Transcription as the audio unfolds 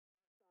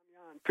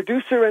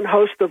producer and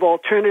host of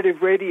Alternative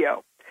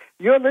Radio.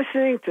 You're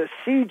listening to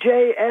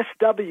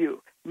CJSW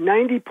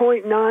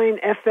 90.9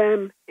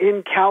 FM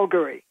in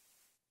Calgary.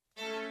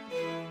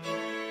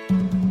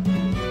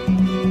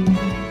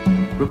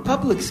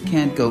 Republics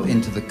can't go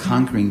into the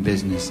conquering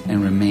business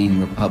and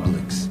remain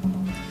republics.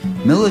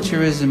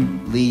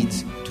 Militarism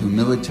leads to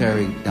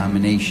military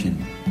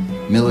domination,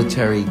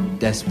 military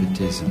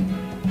despotism.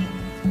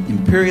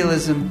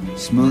 Imperialism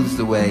smooths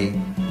the way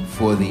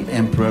for the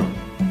emperor.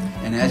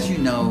 And as you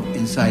know,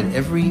 inside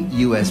every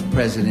U.S.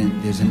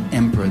 president, there's an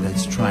emperor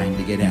that's trying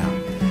to get out.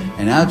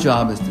 And our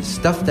job is to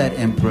stuff that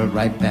emperor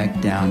right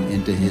back down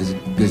into his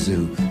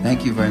gazoo.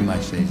 Thank you very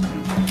much, ladies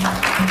and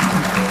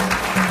gentlemen.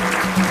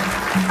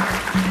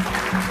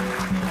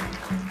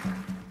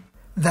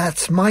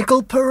 That's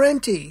Michael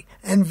Parenti,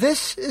 and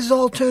this is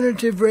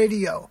Alternative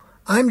Radio.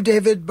 I'm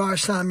David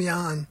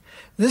Barsamian.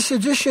 This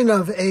edition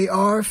of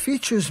AR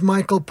features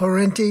Michael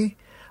Parenti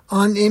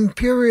on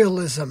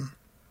imperialism.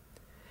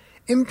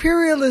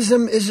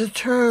 Imperialism is a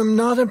term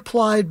not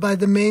applied by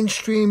the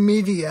mainstream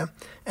media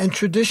and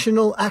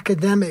traditional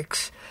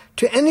academics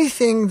to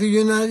anything the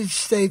United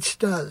States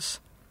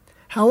does.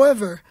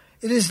 However,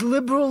 it is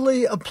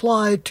liberally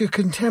applied to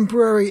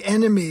contemporary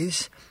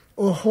enemies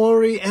or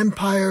hoary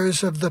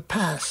empires of the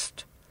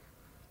past.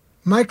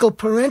 Michael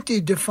Parenti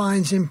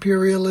defines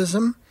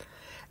imperialism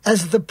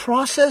as the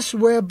process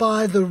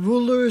whereby the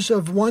rulers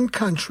of one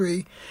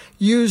country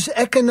use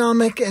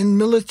economic and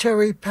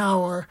military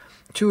power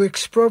to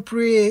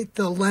expropriate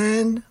the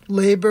land,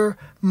 labor,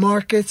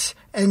 markets,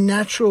 and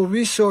natural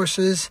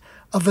resources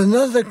of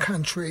another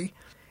country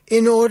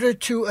in order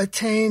to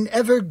attain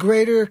ever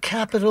greater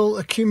capital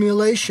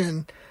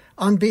accumulation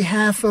on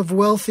behalf of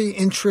wealthy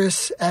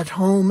interests at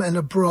home and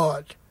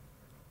abroad.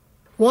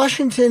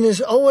 Washington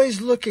is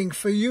always looking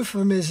for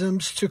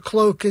euphemisms to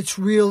cloak its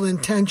real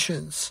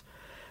intentions.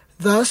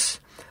 Thus,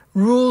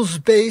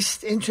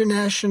 rules-based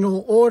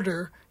international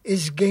order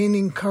is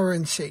gaining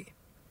currency.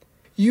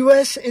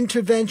 U.S.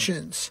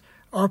 interventions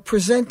are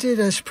presented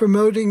as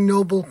promoting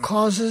noble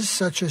causes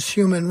such as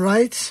human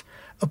rights,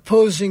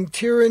 opposing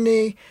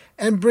tyranny,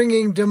 and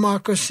bringing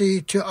democracy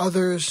to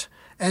others,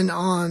 and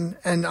on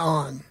and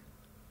on.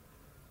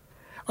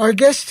 Our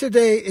guest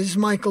today is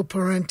Michael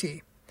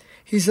Parenti.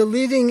 He's a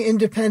leading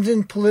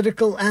independent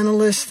political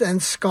analyst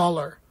and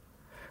scholar.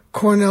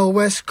 Cornel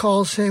West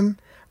calls him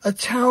a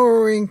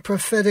towering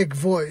prophetic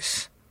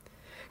voice.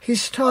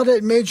 He's taught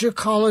at major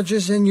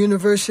colleges and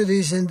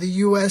universities in the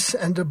U.S.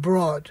 and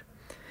abroad,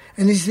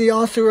 and he's the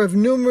author of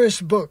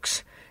numerous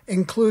books,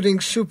 including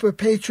Super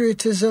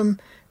Patriotism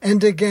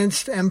and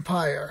Against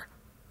Empire.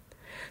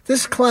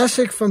 This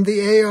classic from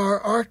the AR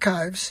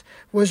archives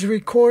was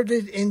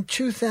recorded in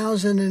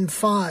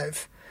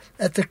 2005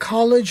 at the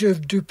College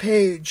of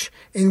DuPage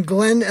in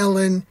Glen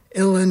Ellyn,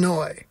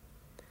 Illinois.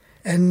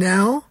 And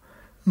now,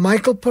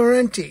 Michael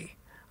Parenti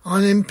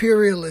on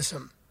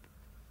imperialism.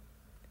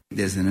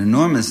 There's an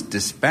enormous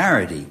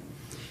disparity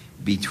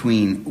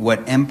between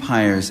what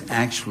empires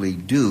actually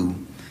do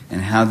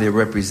and how they're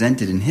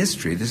represented in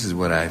history. This is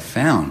what I've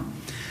found,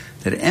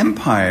 that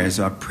empires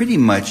are pretty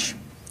much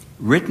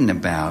written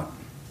about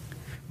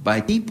by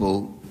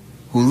people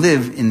who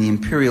live in the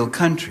imperial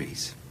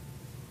countries.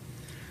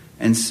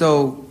 And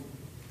so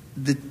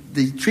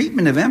the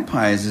treatment of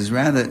empires is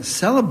rather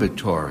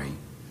celebratory.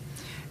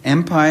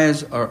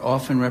 Empires are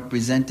often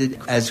represented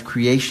as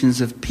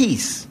creations of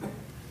peace.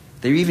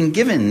 They're even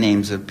given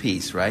names of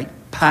peace, right?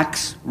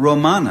 Pax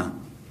Romana,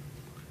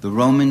 the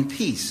Roman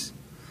peace.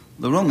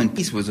 The Roman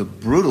peace was a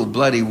brutal,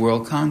 bloody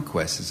world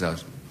conquest, as I'll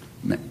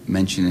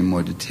mention in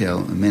more detail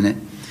in a minute.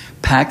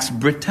 Pax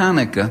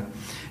Britannica,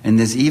 and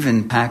there's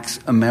even Pax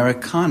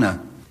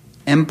Americana.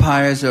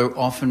 Empires are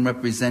often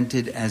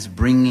represented as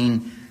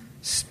bringing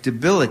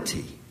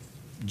stability,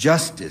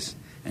 justice,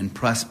 and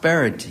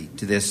prosperity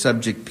to their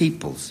subject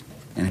peoples,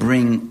 and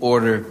bring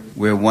order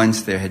where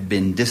once there had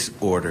been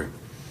disorder.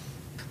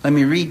 Let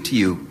me read to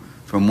you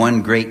from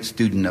one great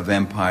student of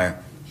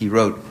empire. He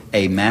wrote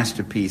a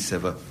masterpiece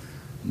of a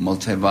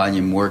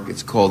multi-volume work.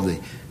 It's called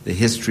The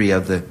History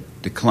of the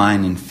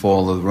Decline and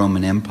Fall of the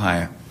Roman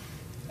Empire,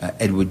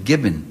 Edward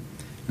Gibbon.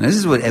 Now, this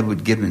is what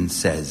Edward Gibbon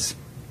says.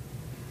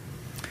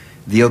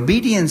 The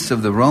obedience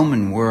of the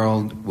Roman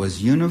world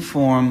was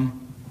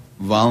uniform,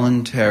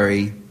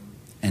 voluntary,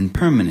 and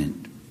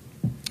permanent.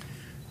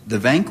 The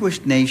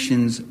vanquished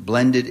nations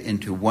blended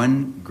into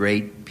one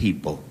great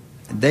people.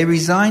 They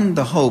resigned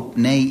the hope,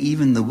 nay,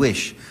 even the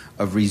wish,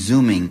 of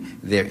resuming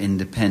their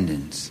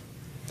independence.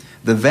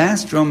 The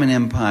vast Roman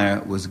Empire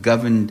was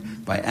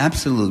governed by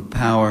absolute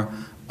power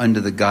under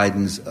the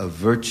guidance of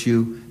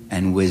virtue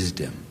and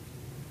wisdom.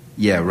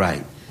 Yeah,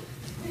 right.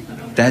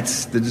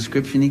 That's the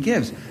description he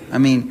gives. I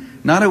mean,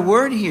 not a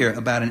word here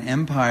about an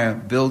empire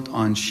built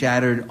on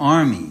shattered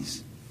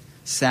armies,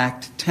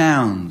 sacked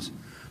towns,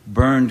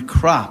 burned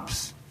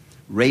crops,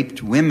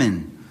 raped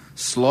women,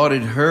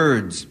 slaughtered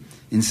herds,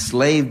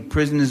 enslaved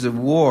prisoners of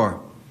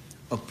war,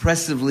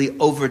 oppressively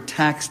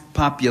overtaxed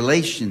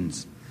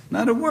populations.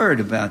 Not a word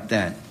about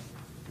that.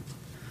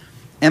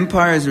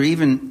 Empires are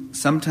even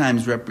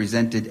sometimes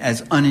represented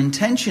as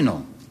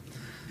unintentional,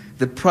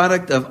 the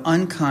product of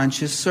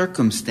unconscious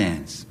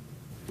circumstance.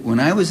 When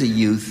I was a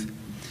youth,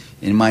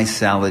 in my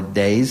salad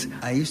days,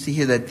 I used to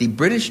hear that the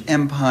British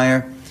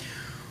Empire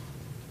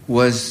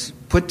was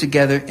put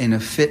together in a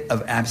fit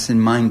of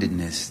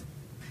absent-mindedness.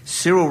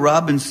 Cyril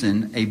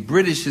Robinson, a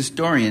British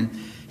historian,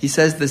 he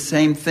says the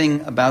same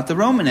thing about the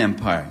Roman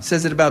Empire. He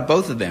says it about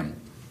both of them,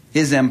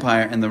 his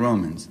empire and the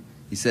Romans.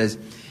 He says,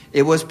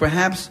 it was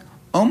perhaps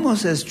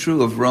almost as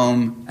true of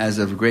Rome as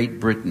of Great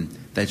Britain,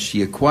 that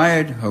she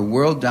acquired her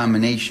world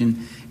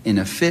domination in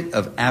a fit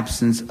of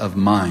absence of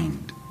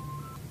mind.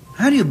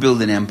 How do you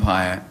build an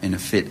empire in a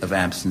fit of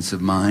absence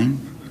of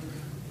mind?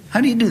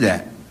 How do you do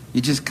that?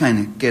 You just kind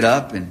of get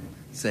up and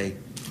say,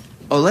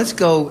 oh, let's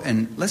go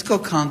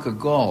conquer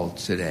Gaul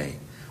today.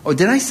 Oh,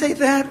 did I say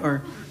that?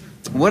 Or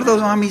what are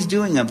those armies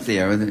doing up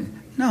there?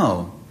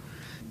 No.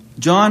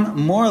 John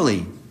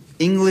Morley,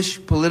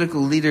 English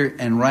political leader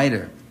and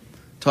writer,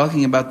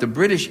 talking about the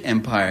British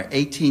Empire,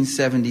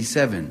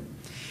 1877.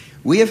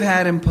 We have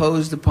had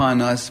imposed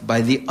upon us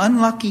by the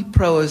unlucky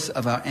prowess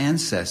of our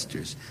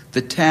ancestors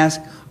the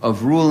task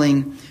of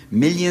ruling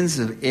millions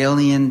of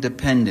alien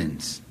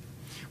dependents.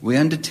 We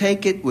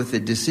undertake it with a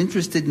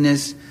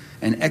disinterestedness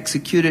and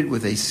execute it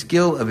with a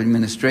skill of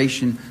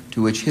administration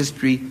to which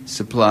history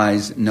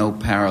supplies no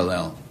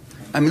parallel.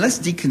 I mean, let's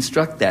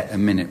deconstruct that a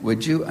minute,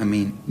 would you? I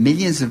mean,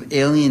 millions of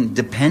alien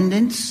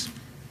dependents?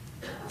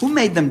 Who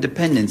made them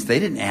dependents? They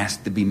didn't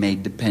ask to be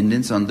made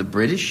dependents on the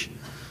British.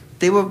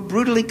 They were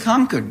brutally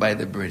conquered by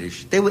the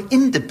British. They were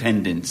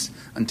independents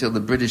until the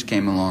British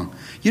came along.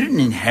 You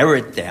didn't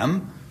inherit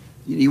them.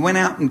 You went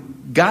out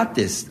and got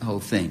this whole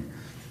thing.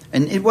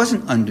 And it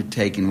wasn't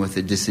undertaken with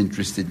a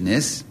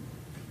disinterestedness.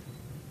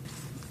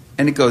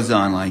 And it goes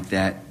on like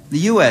that. The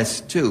U.S.,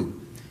 too.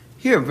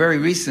 Here, very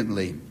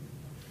recently,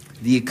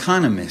 The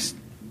Economist,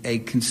 a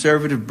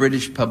conservative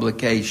British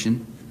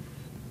publication,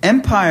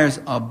 empires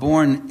are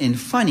born in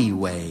funny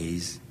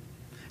ways,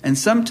 and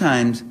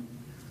sometimes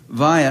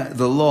via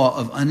the law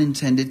of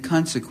unintended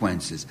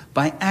consequences,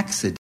 by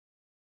accident.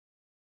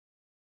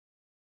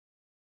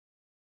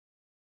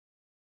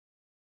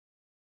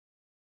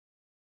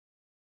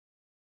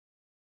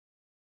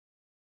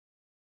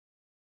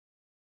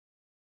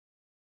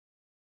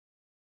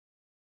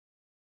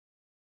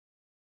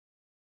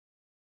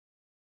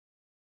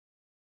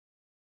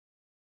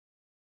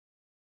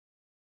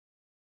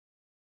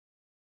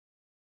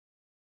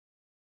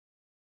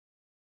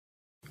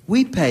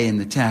 We pay in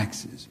the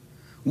taxes.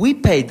 We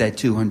paid that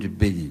 $200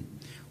 billion.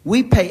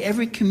 We pay,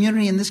 every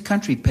community in this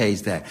country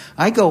pays that.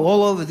 I go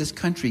all over this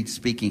country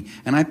speaking,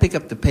 and I pick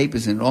up the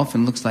papers, and it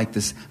often looks like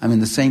this. I'm in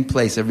the same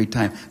place every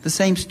time. The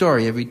same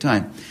story every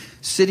time.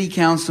 City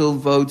council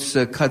votes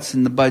cuts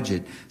in the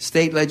budget.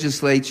 State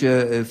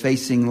legislature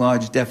facing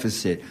large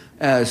deficit.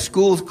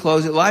 Schools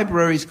closing,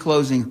 libraries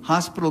closing,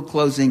 hospital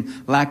closing,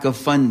 lack of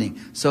funding,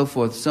 so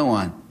forth, so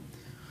on.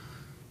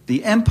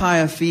 The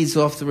empire feeds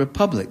off the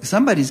republic.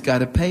 Somebody's got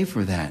to pay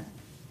for that.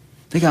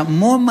 They got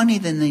more money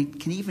than they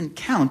can even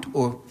count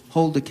or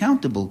hold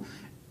accountable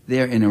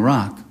there in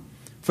Iraq.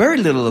 Very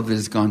little of it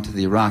has gone to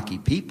the Iraqi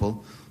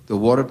people. The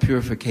water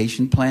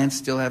purification plants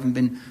still haven't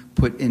been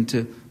put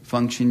into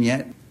function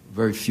yet.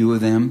 Very few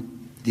of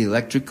them. The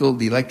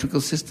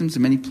electrical systems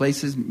in many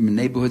places,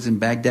 neighborhoods in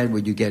Baghdad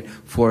where you get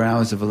 4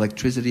 hours of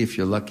electricity if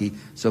you're lucky,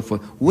 so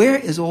forth. Where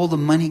is all the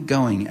money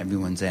going,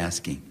 everyone's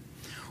asking?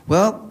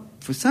 Well,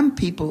 for some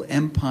people,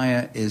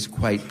 empire is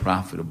quite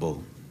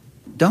profitable.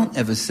 Don't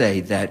ever say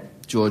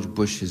that George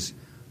Bush's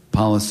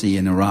policy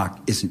in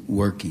Iraq isn't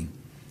working.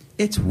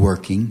 It's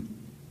working.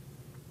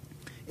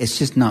 It's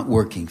just not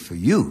working for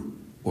you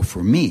or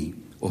for me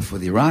or for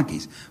the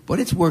Iraqis.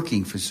 But it's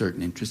working for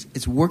certain interests.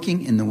 It's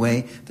working in the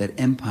way that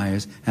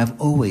empires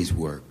have always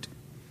worked.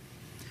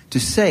 To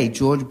say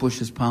George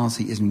Bush's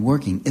policy isn't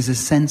working is a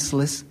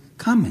senseless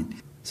comment.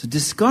 So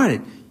discard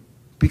it,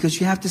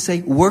 because you have to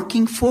say,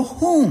 working for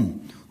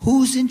whom?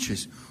 Whose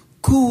interest?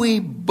 Cui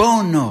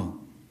bono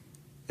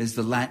is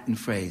the Latin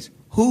phrase.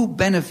 Who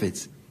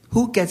benefits?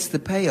 Who gets the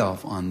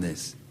payoff on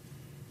this?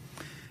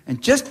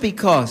 And just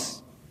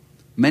because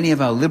many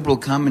of our liberal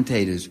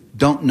commentators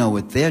don't know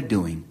what they're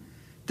doing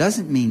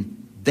doesn't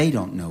mean they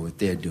don't know what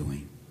they're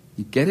doing.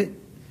 You get it?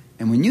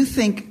 And when you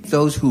think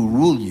those who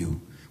rule you,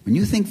 when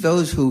you think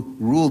those who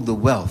rule the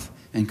wealth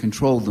and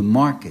control the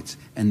markets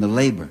and the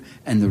labor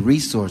and the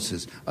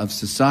resources of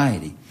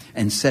society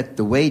and set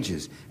the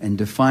wages and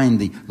define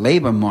the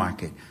labor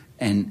market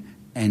and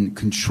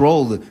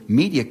control the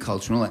media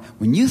culture and all that,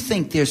 when you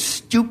think they're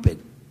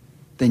stupid,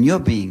 then you're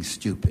being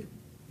stupid.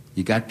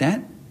 You got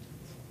that?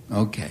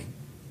 Okay.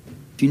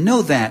 If you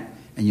know that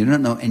and you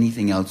don't know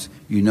anything else,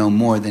 you know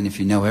more than if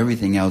you know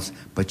everything else,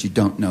 but you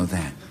don't know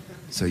that.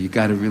 So you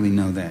got to really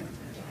know that.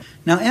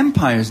 Now,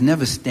 empires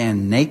never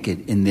stand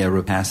naked in their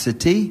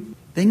rapacity.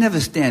 They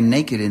never stand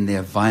naked in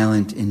their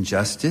violent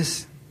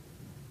injustice.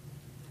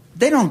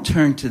 They don't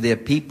turn to their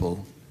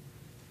people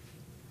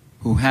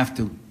who have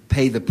to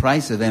pay the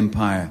price of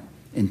empire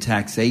in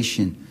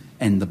taxation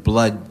and the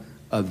blood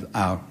of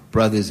our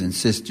brothers and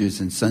sisters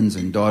and sons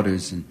and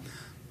daughters and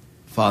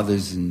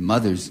fathers and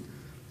mothers.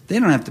 They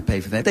don't have to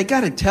pay for that. They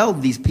got to tell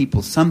these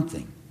people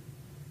something.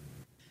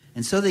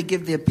 And so they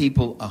give their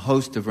people a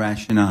host of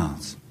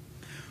rationales.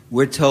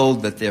 We're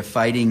told that they're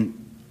fighting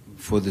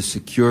for the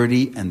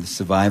security and the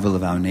survival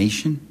of our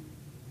nation.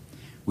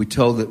 We're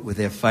told that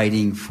they're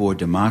fighting for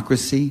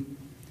democracy,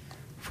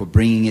 for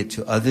bringing it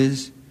to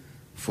others,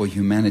 for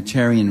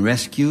humanitarian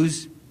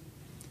rescues,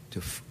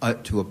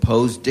 to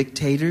oppose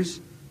dictators,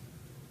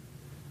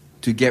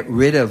 to get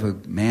rid of a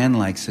man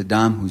like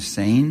Saddam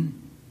Hussein.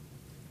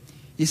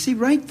 You see,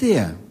 right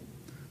there,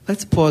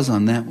 let's pause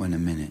on that one a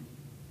minute.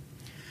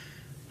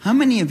 How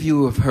many of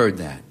you have heard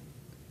that?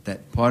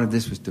 That part of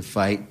this was to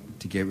fight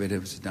to get rid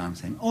of Saddam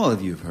Hussein? All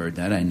of you have heard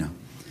that, I know.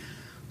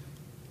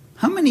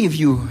 How many of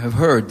you have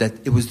heard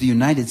that it was the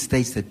United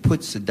States that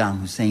put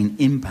Saddam Hussein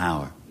in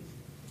power?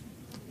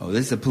 Oh,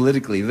 this is a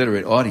politically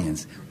literate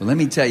audience. Well, let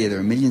me tell you, there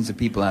are millions of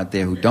people out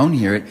there who don't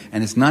hear it,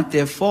 and it's not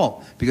their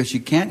fault, because you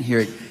can't hear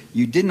it.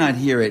 You did not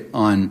hear it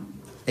on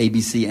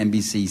ABC,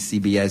 NBC,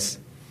 CBS.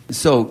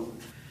 So,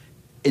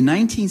 in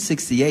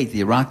 1968, the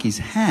Iraqis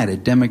had a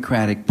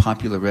democratic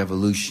popular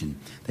revolution.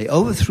 They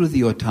overthrew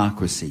the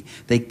autocracy.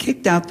 They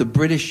kicked out the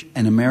British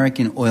and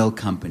American oil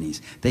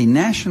companies. They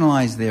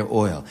nationalized their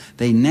oil.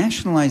 They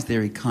nationalized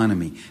their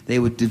economy. They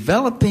were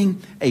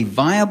developing a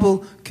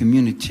viable,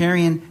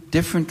 communitarian,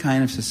 different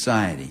kind of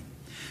society.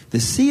 The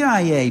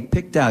CIA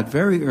picked out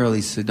very early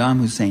Saddam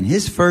Hussein.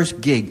 His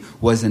first gig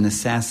was an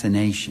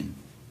assassination.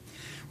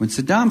 When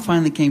Saddam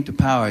finally came to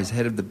power as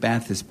head of the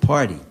Ba'athist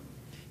Party,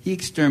 he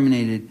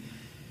exterminated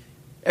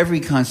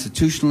every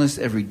constitutionalist,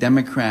 every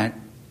Democrat,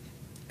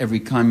 every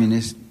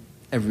communist,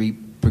 every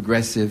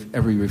progressive,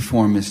 every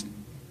reformist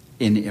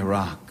in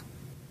Iraq.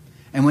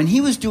 And when he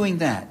was doing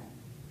that,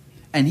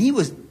 and he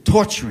was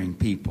torturing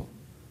people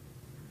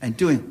and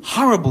doing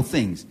horrible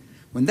things,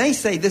 when they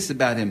say this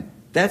about him,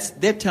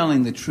 they're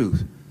telling the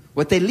truth.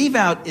 What they leave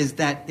out is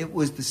that it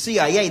was the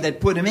CIA that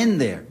put him in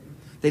there.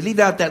 They leave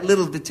out that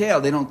little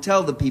detail. They don't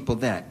tell the people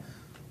that.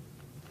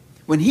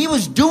 When he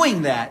was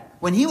doing that,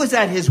 when he was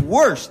at his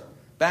worst,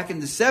 back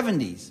in the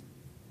 70s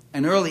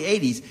and early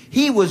 80s,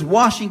 he was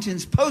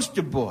Washington's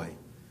poster boy.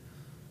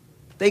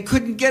 They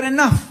couldn't get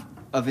enough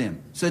of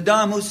him.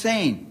 Saddam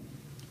Hussein,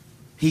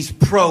 he's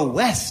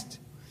pro-West.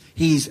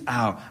 He's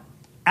our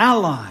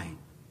ally.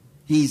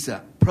 He's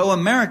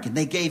pro-American.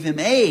 They gave him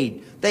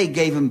aid. They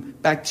gave him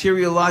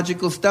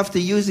bacteriological stuff to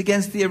use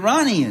against the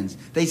Iranians.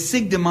 They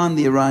sigged him on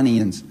the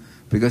Iranians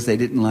because they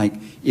didn't like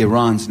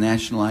Iran's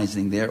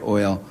nationalizing their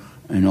oil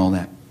and all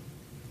that.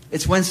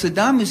 It's when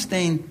Saddam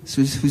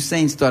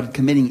Hussein started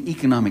committing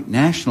economic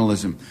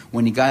nationalism,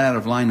 when he got out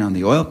of line on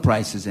the oil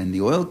prices and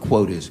the oil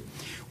quotas,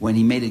 when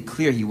he made it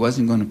clear he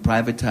wasn't going to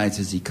privatize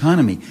his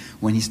economy,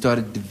 when he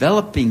started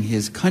developing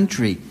his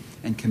country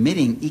and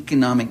committing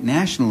economic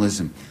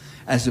nationalism,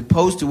 as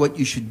opposed to what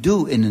you should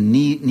do in a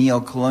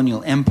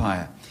neo-colonial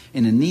empire.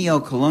 In a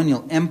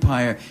neo-colonial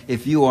empire,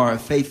 if you are a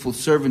faithful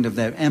servant of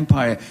that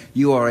empire,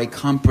 you are a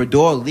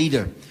comprador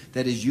leader.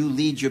 That is, you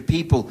lead your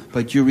people,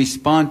 but you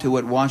respond to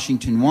what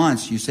Washington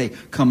wants. You say,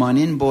 come on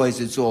in,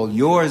 boys, it's all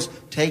yours.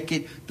 Take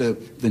it,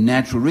 the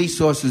natural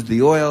resources,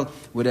 the oil,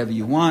 whatever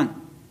you want.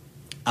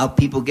 Our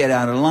people get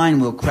out of line,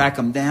 we'll crack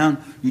them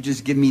down. You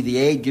just give me the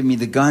aid, give me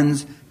the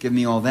guns, give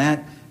me all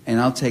that, and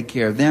I'll take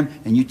care of them.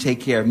 And you take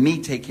care of me,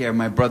 take care of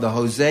my brother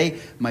Jose,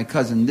 my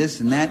cousin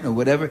this and that, or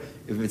whatever,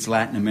 if it's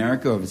Latin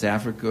America, or if it's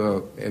Africa,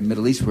 or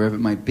Middle East, wherever it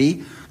might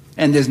be.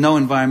 And there's no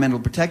environmental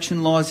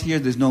protection laws here.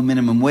 There's no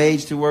minimum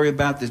wage to worry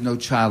about. There's no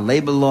child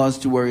labor laws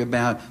to worry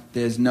about.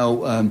 There's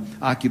no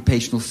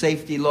occupational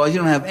safety laws. You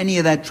don't have any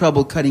of that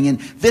trouble cutting in.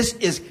 This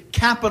is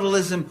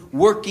capitalism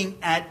working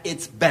at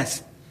its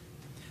best.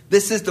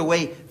 This is the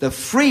way the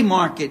free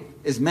market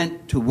is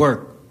meant to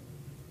work.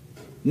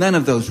 None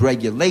of those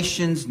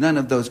regulations, none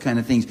of those kind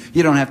of things.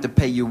 You don't have to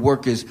pay your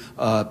workers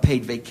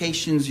paid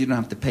vacations. You don't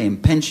have to pay them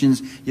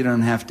pensions. You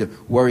don't have to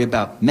worry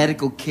about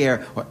medical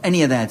care or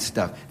any of that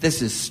stuff.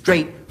 This is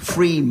straight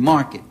free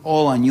market,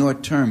 all on your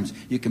terms.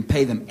 You can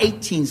pay them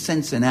 18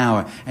 cents an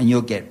hour and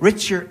you'll get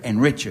richer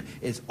and richer.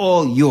 It's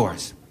all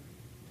yours.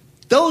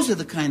 Those are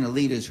the kind of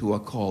leaders who are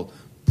called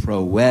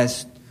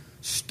pro-West,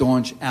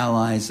 staunch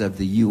allies of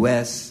the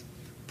U.S.,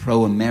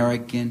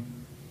 pro-American.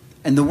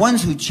 And the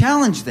ones who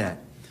challenge that,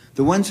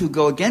 the ones who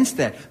go against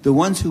that, the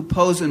ones who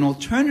pose an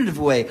alternative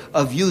way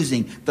of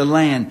using the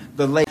land,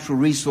 the natural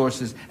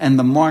resources, and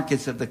the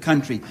markets of the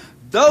country,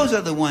 those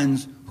are the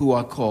ones who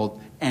are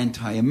called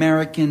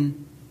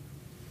anti-American,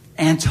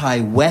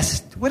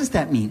 anti-West. What does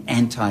that mean,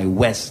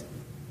 anti-West?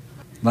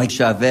 Like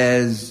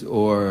Chavez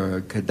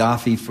or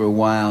Gaddafi for a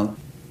while,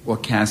 or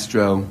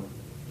Castro.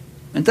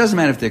 It doesn't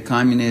matter if they're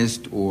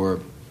communist or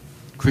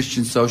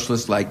Christian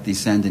socialists like the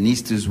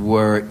Sandinistas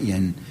were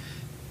in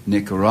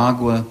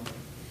Nicaragua,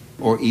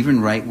 or even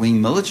right-wing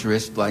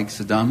militarists like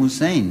Saddam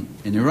Hussein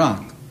in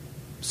Iraq.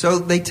 So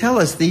they tell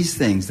us these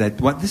things, that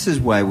this is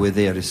why we're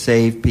there, to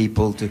save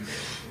people, to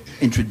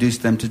introduce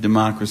them to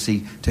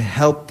democracy, to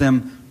help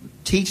them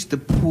teach the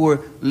poor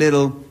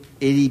little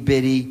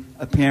itty-bitty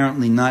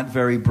apparently not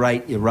very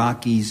bright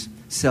Iraqis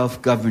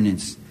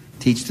self-governance.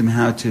 Teach them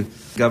how to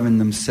govern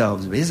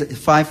themselves. It's a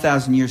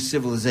 5,000-year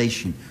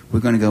civilization. We're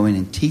going to go in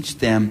and teach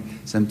them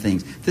some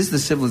things. This is the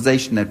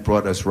civilization that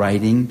brought us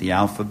writing, the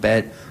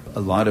alphabet, a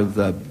lot of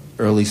the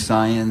early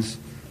science.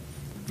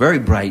 Very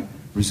bright,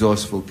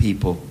 resourceful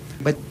people.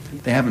 But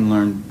they haven't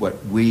learned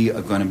what we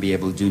are going to be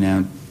able to do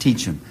now,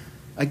 teach them.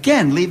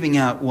 Again, leaving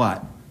out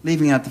what?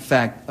 Leaving out the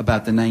fact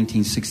about the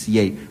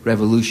 1968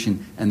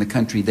 revolution and the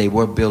country they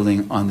were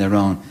building on their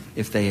own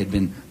if they had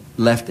been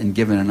left and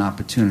given an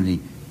opportunity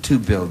to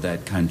build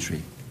that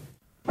country.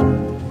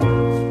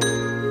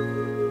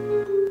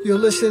 You're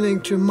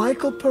listening to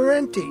Michael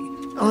Parenti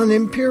on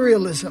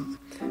imperialism.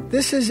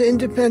 This is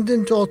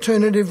Independent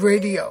Alternative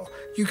Radio.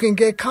 You can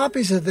get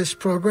copies of this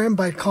program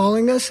by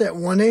calling us at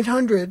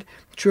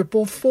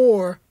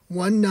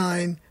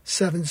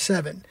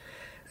 1-800-444-1977.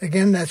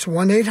 Again, that's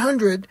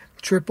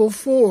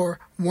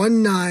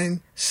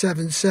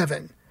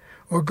 1-800-444-1977.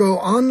 Or go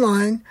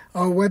online,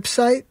 our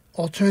website,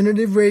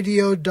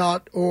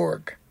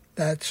 alternativeradio.org.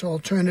 That's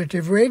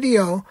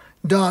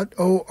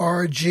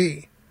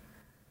alternativeradio.org.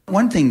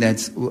 One thing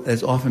that's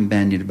often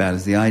bandied about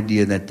is the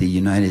idea that the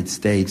United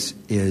States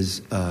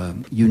is a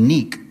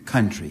unique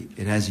country.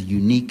 It has a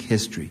unique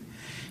history.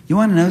 You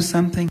want to know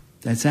something?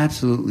 That's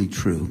absolutely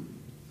true.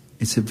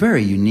 It's a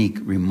very unique,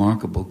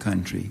 remarkable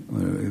country, or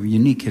a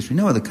unique history.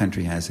 No other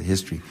country has a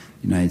history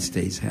the United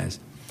States has.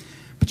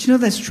 But you know,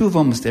 that's true of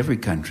almost every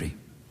country.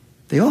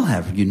 They all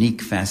have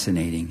unique,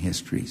 fascinating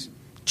histories.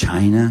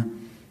 China,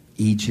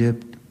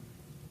 Egypt,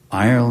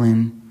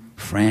 Ireland,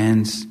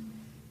 France,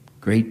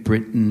 Great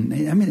Britain.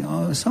 I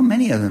mean, so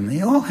many of them.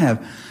 They all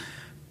have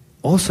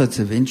all sorts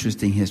of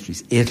interesting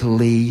histories.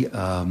 Italy,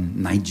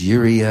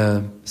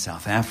 Nigeria,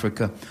 South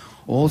Africa,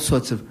 all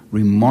sorts of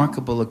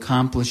remarkable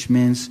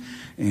accomplishments,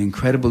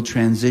 incredible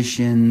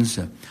transitions,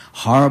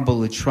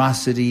 horrible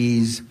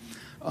atrocities,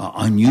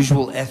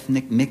 unusual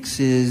ethnic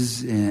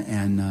mixes,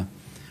 and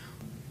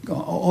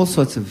all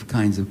sorts of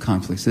kinds of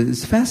conflicts.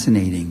 It's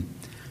fascinating.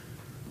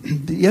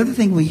 The other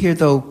thing we hear,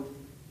 though,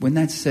 when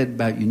that's said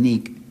about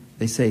unique,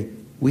 they say,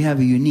 we have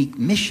a unique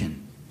mission.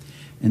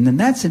 And then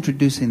that's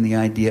introducing the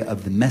idea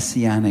of the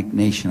Messianic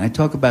nation. I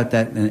talk about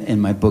that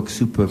in my book,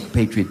 Super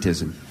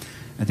Patriotism.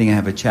 I think I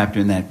have a chapter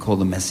in that called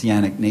the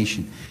Messianic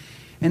nation.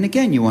 And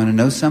again, you want to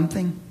know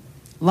something?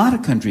 A lot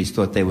of countries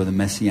thought they were the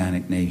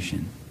Messianic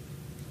nation.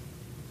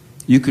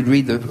 You could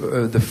read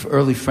the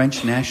early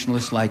French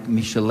nationalists like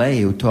Michelet,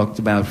 who talked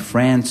about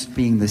France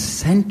being the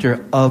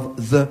center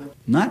of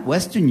not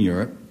Western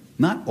Europe,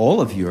 not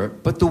all of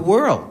Europe, but the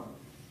world.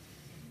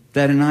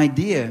 That an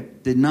idea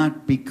did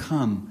not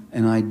become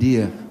an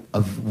idea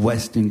of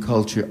Western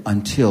culture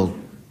until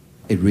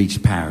it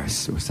reached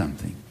Paris or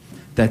something.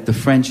 That the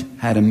French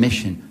had a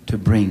mission to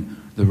bring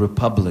the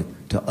Republic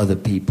to other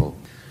people.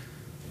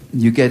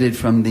 You get it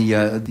from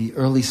the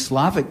early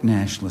Slavic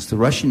nationalists, the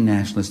Russian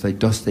nationalists like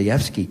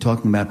Dostoevsky,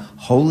 talking about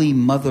Holy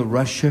Mother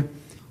Russia.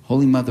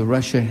 Holy Mother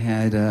Russia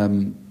had a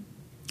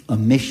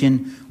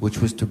mission which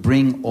was to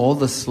bring all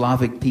the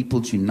Slavic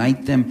peoples,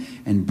 unite them,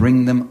 and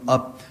bring them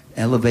up,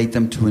 elevate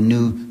them to a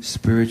new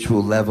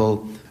spiritual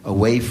level,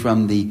 away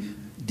from the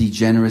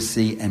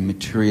degeneracy and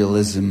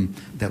materialism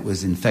that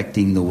was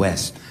infecting the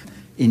West.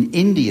 In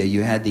India,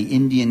 you had the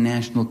Indian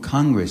National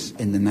Congress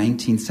in the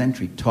 19th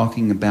century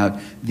talking about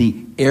the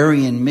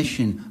Aryan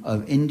mission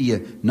of India,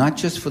 not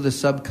just for the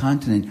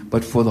subcontinent,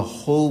 but for the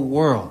whole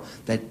world,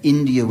 that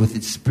India, with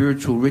its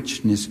spiritual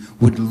richness,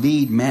 would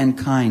lead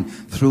mankind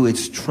through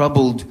its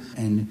troubled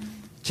and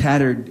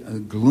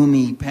tattered,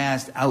 gloomy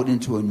past out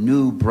into a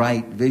new,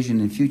 bright vision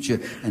and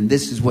future. And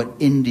this is what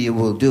India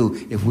will do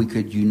if we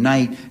could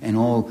unite and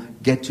all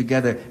get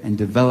together and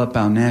develop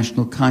our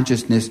national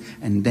consciousness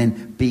and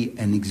then be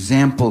an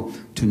example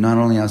to not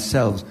only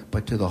ourselves,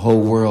 but to the whole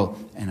world,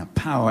 and a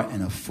power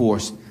and a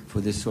force for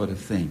this sort of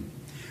thing.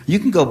 You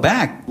can go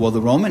back,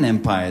 the Roman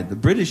Empire, the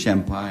British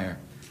Empire,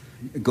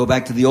 go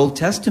back to the Old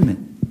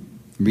Testament,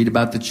 read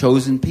about the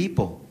chosen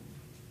people.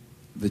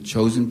 The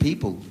chosen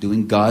people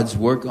doing God's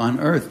work on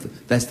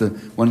earth. That's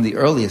one of the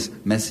earliest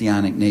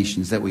messianic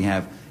nations that we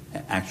have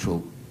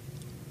actual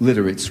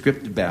literate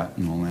script about.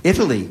 And all that.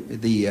 Italy,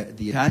 the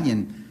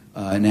Italian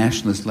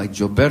nationalists like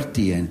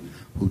Gioberti,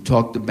 who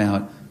talked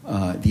about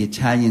the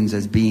Italians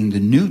as being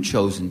the new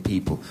chosen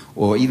people,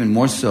 or even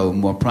more so,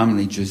 more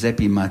prominently,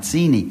 Giuseppe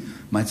Mazzini.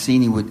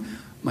 Mazzini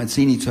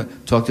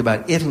talked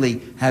about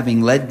Italy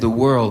having led the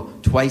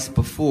world twice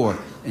before,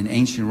 in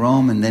ancient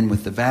Rome and then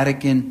with the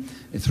Vatican,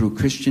 through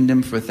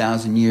Christendom for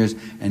 1,000 years,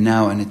 and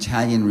now an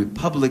Italian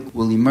republic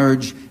will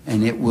emerge,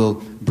 and it will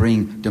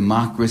bring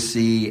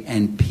democracy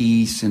and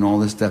peace and all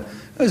this stuff.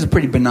 It was a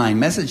pretty benign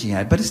message he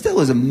had, but it still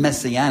was a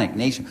messianic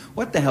nation.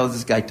 What the hell is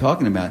this guy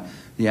talking about?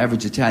 The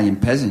average Italian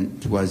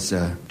peasant was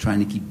trying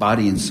to keep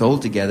body and soul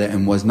together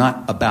and was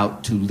not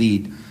about to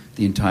lead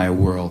the entire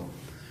world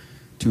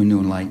to a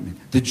new enlightenment.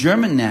 The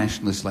German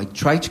nationalists like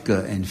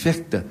Treitschke and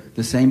Fichte,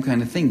 the same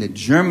kind of thing, that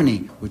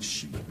Germany would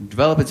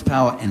develop its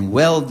power and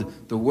weld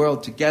the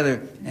world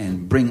together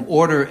and bring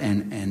order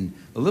and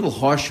a little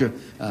harsher,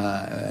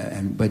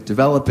 but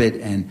develop it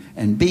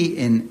and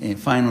be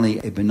finally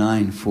a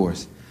benign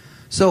force.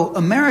 So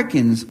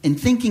Americans, in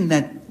thinking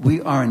that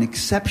we are an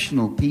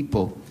exceptional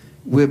people,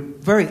 we're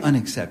very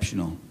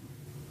unexceptional.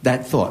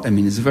 That thought,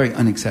 it's a very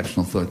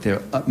unexceptional thought.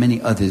 There are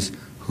many others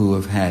who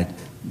have had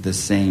the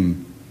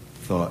same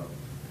thought.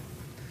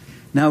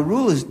 Now,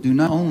 rulers do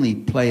not only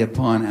play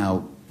upon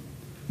our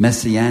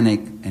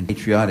messianic and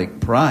patriotic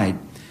pride,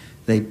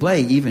 they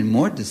play even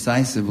more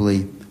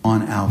decisively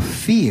on our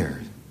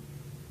fear.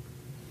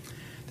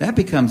 That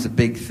becomes a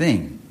big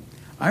thing.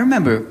 I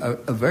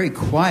remember a very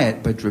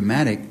quiet but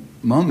dramatic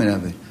moment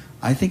of it.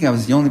 I think I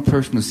was the only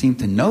person who seemed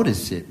to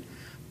notice it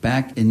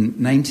back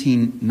in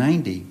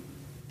 1990.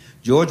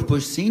 George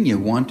Bush Sr.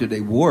 wanted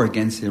a war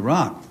against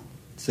Iraq.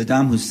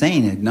 Saddam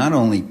Hussein had not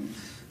only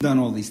done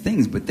all these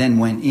things, but then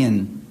went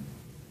in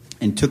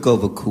and took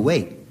over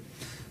Kuwait.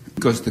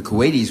 Because the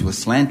Kuwaitis were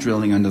slant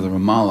drilling under the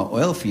Ramallah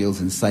oil fields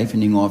and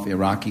siphoning off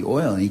Iraqi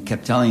oil, and he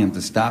kept telling them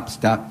to stop.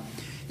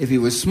 If he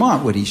was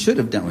smart, what he should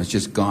have done was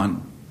just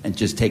gone and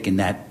just taken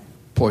that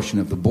portion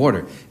of the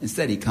border.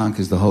 Instead, he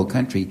conquers the whole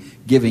country,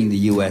 giving the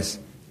U.S.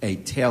 a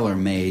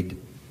tailor-made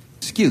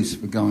excuse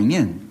for going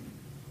in.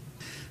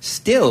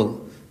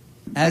 Still,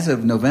 as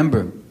of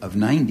November of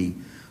 90,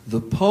 the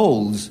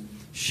polls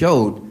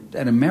showed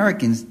that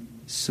Americans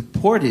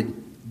supported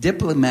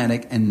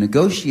diplomatic and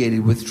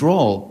negotiated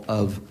withdrawal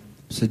of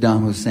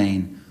Saddam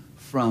Hussein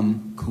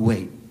from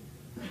Kuwait.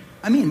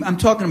 I'm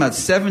talking about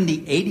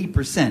 70,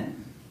 80%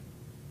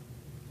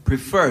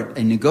 preferred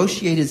a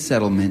negotiated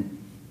settlement.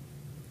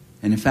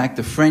 And in fact,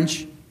 the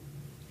French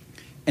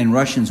and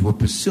Russians were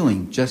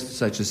pursuing just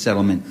such a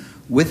settlement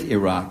with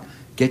Iraq.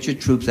 Get your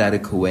troops out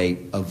of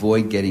Kuwait,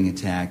 avoid getting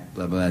attacked,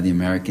 blah, blah, blah. The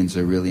Americans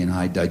are really in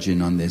high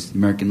dudgeon on this. The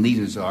American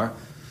leaders are.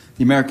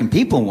 The American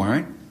people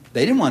weren't.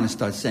 They didn't want to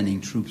start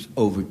sending troops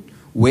over.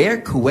 Where?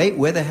 Kuwait?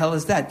 Where the hell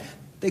is that?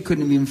 They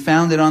couldn't have even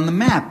found it on the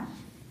map.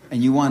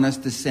 And you want us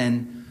to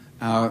send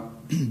our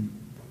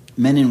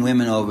men and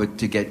women over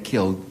to get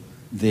killed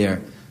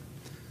there.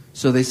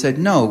 So they said,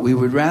 no, we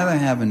would rather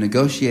have a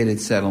negotiated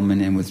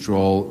settlement and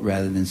withdrawal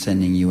rather than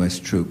sending U.S.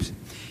 troops.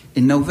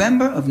 In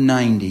November of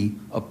 90,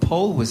 a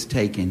poll was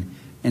taken,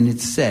 and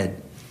it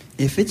said,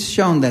 if it's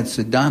shown that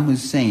Saddam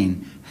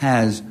Hussein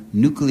has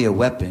nuclear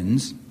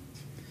weapons,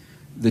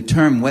 the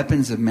term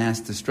weapons of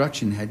mass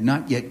destruction had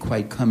not yet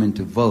quite come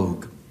into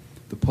vogue.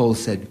 The poll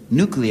said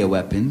nuclear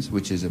weapons,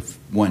 which is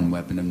one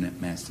weapon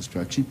of mass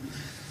destruction.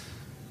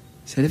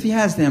 Said if he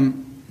has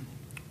them,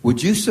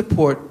 would you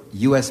support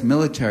U.S.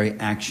 military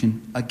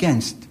action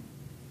against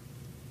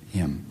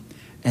him?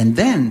 And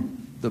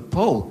then the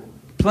poll,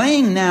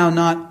 playing now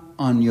not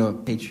on your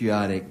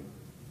patriotic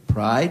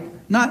pride,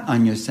 not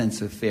on your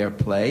sense of fair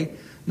play,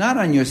 not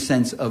on your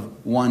sense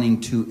of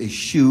wanting to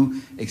eschew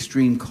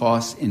extreme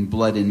costs in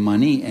blood and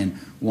money and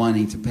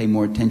wanting to pay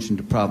more attention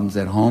to problems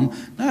at home,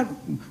 not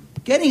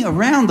getting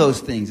around those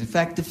things, in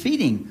fact,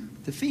 defeating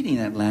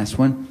that last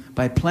one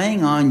by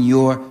playing on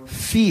your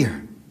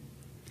fear.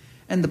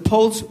 And the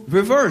polls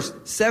reversed.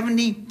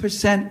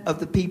 70% of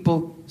the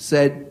people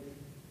said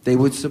they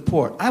would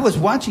support. I was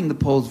watching the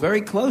polls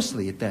very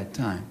closely at that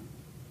time.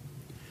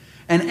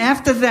 And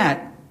after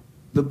that,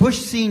 the Bush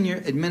Sr.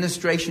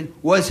 administration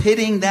was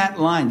hitting that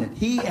line that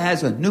he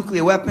has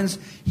nuclear weapons,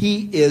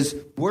 he is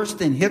worse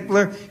than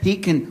Hitler, he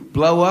can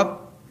blow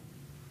up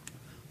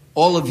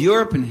all of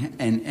Europe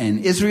and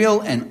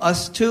Israel and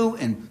us too,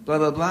 and blah,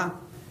 blah, blah.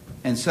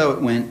 And so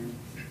it went.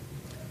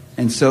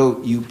 And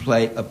so you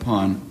play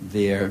upon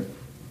their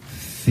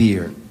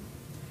fear.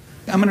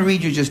 I'm going to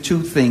read you just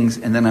two things,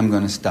 and then I'm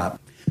going to stop.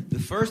 The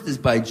first is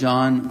by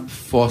John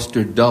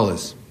Foster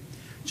Dulles.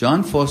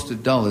 John Foster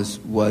Dulles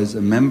was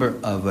a member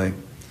of a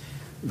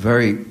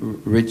very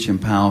rich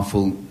and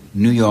powerful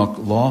New York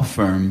law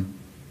firm.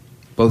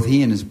 Both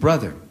he and his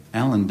brother,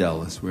 Allen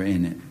Dulles, were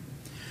in it.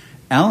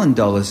 Allen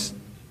Dulles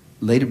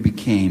later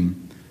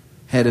became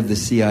head of the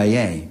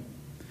CIA.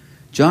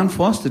 John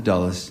Foster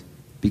Dulles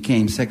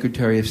became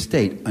Secretary of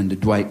State under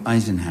Dwight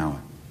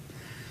Eisenhower.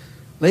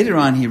 Later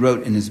on, he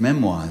wrote in his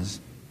memoirs,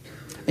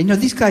 and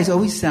these guys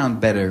always sound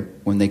better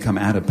when they come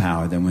out of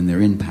power than when they're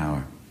in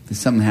power. There's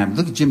something happens.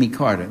 Look at Jimmy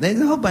Carter.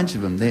 There's a whole bunch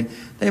of them.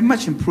 They're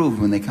much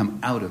improved when they come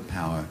out of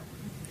power.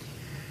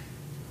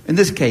 In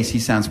this case, he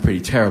sounds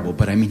pretty terrible,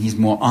 but he's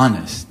more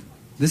honest.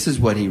 This is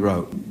what he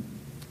wrote.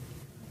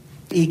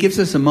 He gives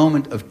us a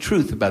moment of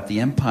truth about the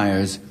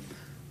empire's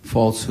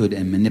falsehood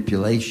and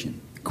manipulation.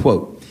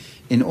 Quote,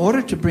 in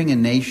order to bring a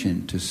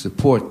nation to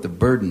support the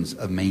burdens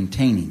of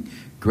maintaining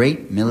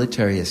great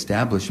military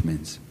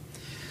establishments,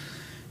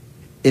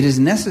 it is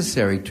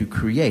necessary to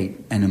create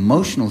an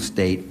emotional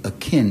state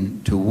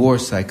akin to war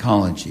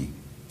psychology.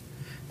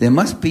 There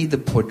must be the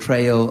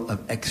portrayal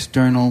of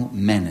external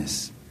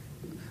menace.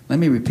 Let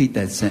me repeat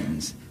that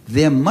sentence.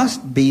 There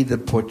must be the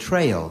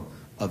portrayal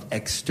of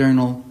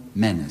external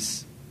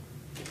menace.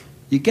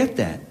 You get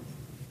that?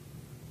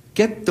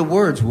 Get the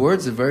words.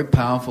 Words are very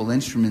powerful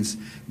instruments.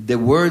 The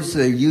words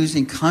they're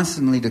using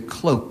constantly to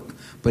cloak.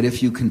 But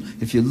if you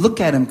look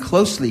at them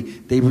closely,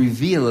 they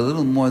reveal a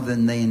little more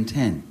than they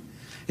intend.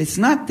 It's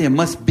not there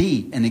must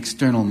be an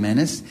external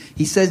menace.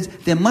 He says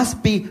there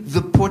must be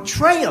the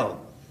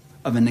portrayal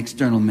of an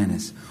external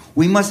menace.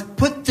 We must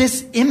put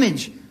this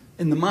image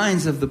in the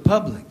minds of the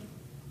public.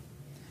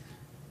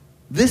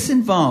 This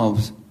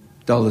involves,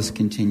 Dulles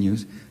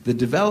continues, the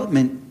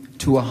development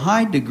to a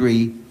high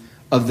degree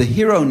of the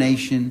hero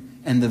nation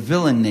and the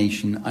villain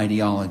nation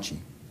ideology,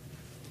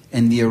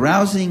 and the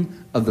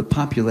arousing of the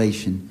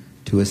population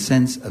to a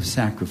sense of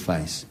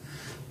sacrifice.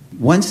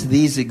 Once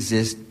these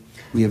exist,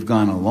 we have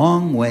gone a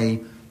long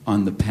way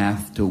on the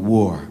path to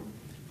war.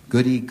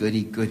 Goody,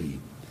 goody, goody.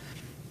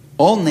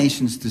 All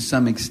nations to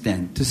some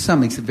extent,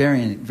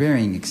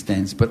 varying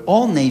extents, but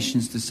all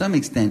nations to some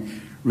extent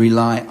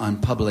rely on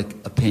public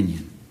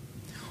opinion.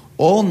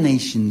 All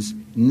nations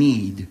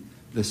need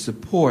the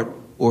support,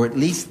 or at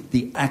least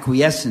the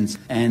acquiescence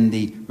and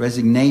the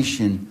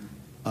resignation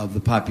of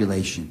the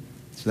population.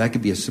 So that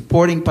could be a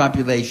supporting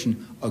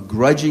population, a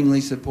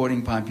grudgingly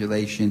supporting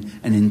population,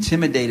 an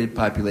intimidated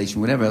population,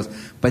 whatever else.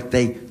 But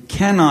they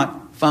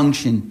cannot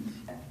function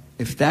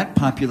if that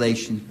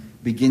population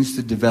begins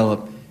to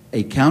develop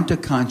a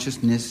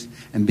counter-consciousness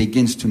and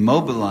begins to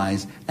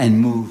mobilize and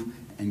move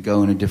and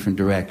go in a different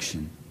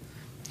direction.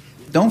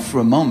 Don't for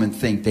a moment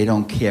think they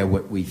don't care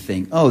what we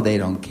think. Oh, they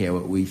don't care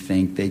what we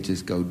think. They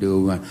just go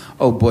do.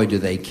 Oh, boy, do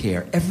they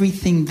care.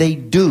 Everything they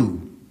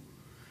do,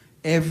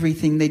 every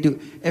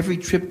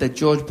trip that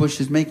George Bush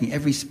is making,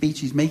 every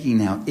speech he's making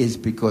now is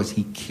because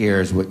he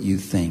cares what you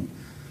think.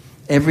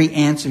 Every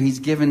answer he's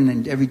given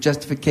and every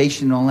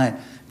justification and all that,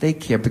 they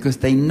care because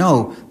they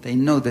know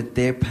that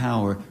their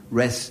power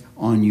rests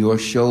on your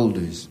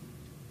shoulders,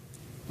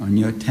 on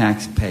your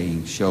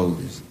tax-paying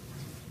shoulders.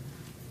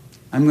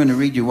 I'm going to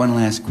read you one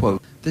last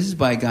quote. This is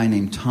by a guy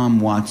named Tom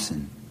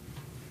Watson.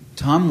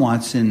 Tom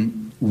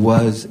Watson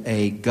was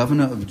a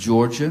governor of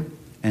Georgia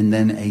and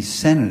then a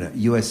senator,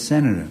 U.S.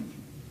 senator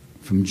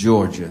from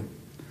Georgia.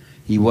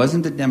 He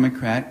wasn't a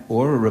Democrat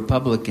or a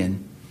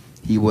Republican.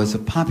 He was a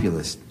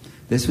populist.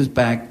 This was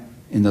back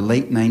in the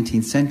late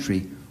 19th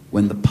century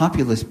when the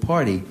Populist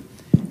Party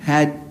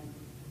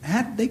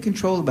they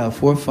controlled about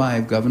 4 or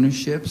 5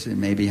 governorships and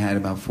maybe had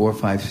about 4 or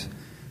 5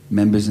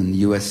 members in the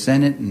U.S.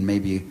 Senate and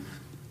maybe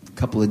a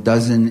couple of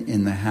dozen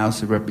in the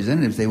House of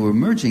Representatives. They were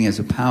emerging as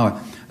a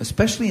power,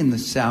 especially in the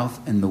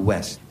South and the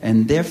West.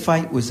 And their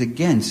fight was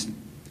against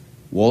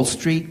Wall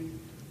Street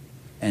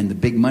and the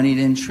big moneyed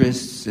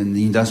interests and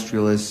the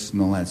industrialists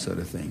and all that sort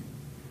of thing.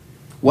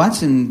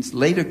 Watson's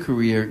later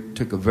career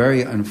took a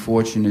very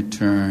unfortunate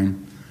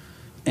turn,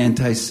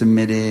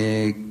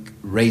 anti-Semitic,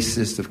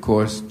 racist, of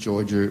course,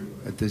 Georgia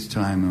at this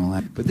time and all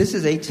that. But this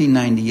is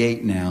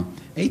 1898 now.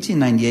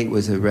 1898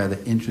 was a rather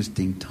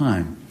interesting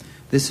time.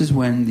 This is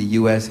when the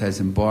U.S.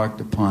 has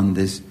embarked upon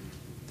this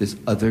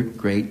other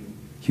great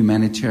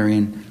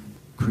humanitarian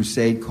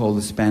crusade called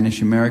the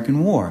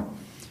Spanish-American War,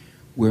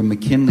 where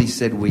McKinley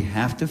said we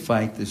have to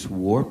fight this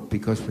war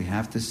because we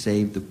have to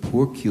save the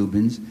poor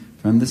Cubans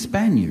from the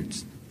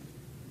Spaniards.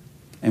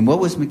 And what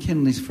was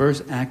McKinley's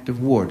first act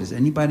of war? Does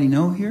anybody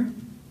know here?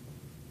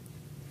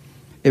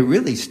 It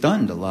really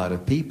stunned a lot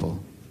of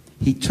people.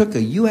 He took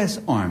a U.S.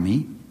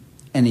 Army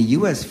and a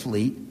U.S.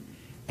 fleet,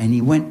 and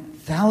he went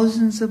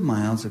thousands of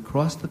miles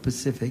across the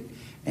Pacific,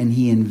 and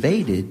he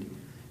invaded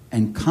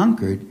and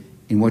conquered,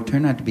 in what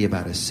turned out to be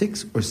about a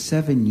 6 or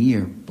 7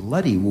 year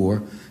bloody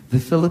war, the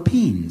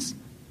Philippines.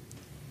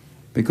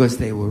 Because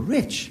they were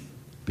rich.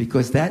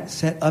 Because that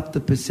set up the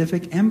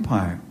Pacific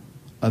Empire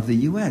of the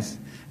U.S.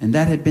 And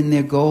that had been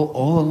their goal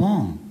all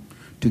along,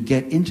 to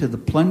get into the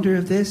plunder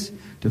of this,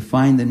 to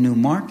find the new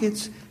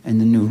markets and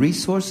the new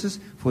resources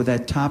for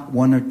that top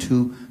 1 or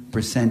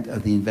 2%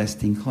 of the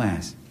investing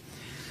class.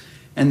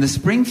 And the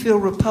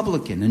Springfield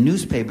Republican, a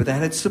newspaper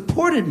that had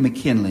supported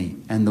McKinley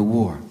and the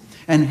war,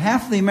 and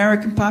half the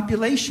American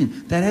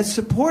population that had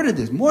supported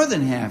this, more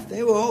than half,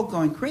 they were all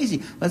going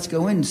crazy. Let's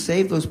go in and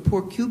save those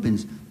poor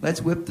Cubans.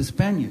 Let's whip the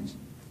Spaniards.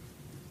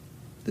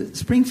 The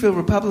Springfield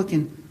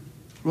Republican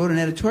wrote an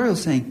editorial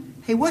saying,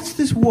 hey, what's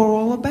this war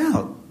all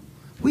about?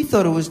 We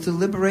thought it was to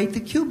liberate the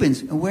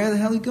Cubans. And where the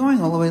hell are you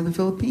going all the way to the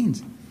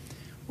Philippines?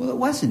 Well, it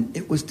wasn't.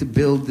 It was to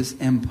build this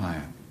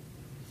empire.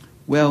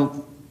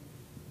 Well,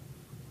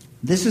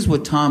 this is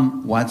what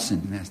Tom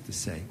Watson has to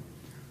say.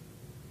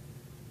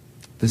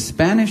 The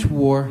Spanish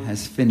War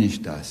has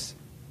finished us.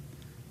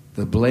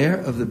 The blare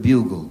of the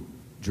bugle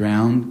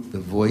drowned the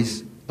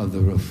voice of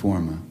the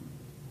reformer.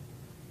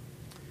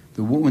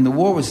 When the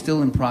war was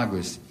still in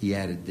progress, he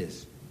added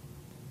this.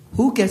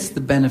 Who gets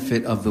the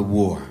benefit of the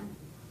war?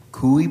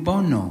 Cui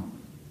bono?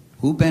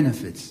 Who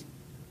benefits?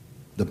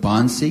 The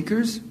bond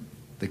seekers?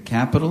 The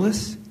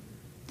capitalists?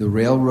 The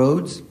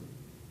railroads?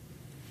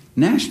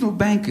 National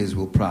bankers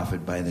will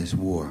profit by this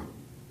war.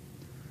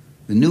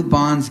 The new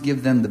bonds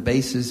give them the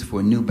basis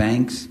for new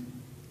banks,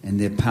 and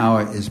their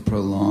power is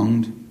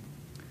prolonged.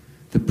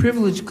 The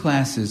privileged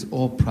classes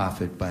all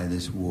profit by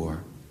this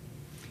war.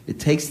 It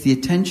takes the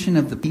attention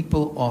of the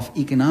people off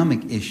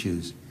economic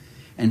issues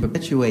and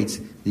perpetuates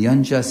the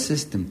unjust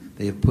system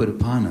they have put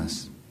upon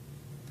us.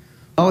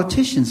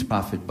 Politicians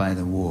profit by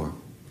the war.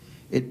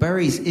 It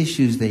buries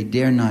issues they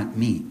dare not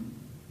meet.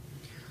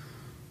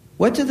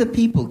 What do the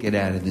people get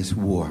out of this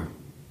war?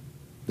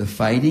 The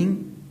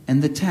fighting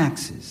and the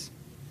taxes.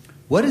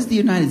 What is the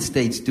United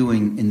States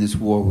doing in this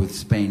war with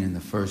Spain in the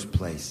first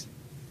place?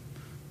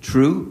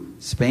 True,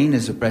 Spain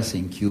is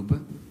oppressing Cuba,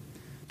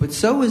 but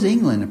so is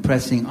England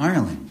oppressing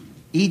Ireland,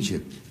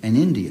 Egypt, and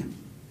India.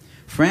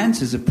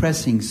 France is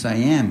oppressing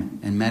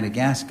Siam and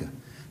Madagascar.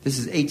 This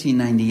is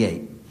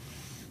 1898.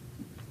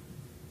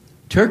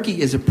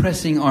 Turkey is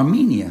oppressing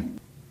Armenia.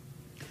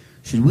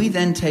 Should we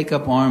then take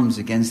up arms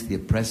against the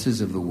oppressors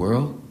of the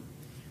world?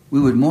 We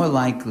would more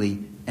likely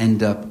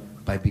end up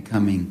by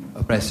becoming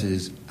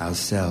oppressors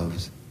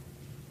ourselves.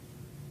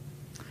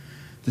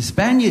 The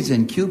Spaniards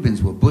and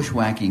Cubans were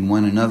bushwhacking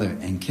one another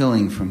and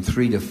killing from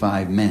 3 to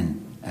 5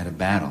 men at a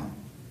battle.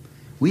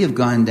 We have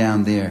gone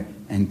down there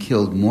and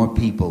killed more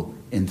people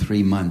in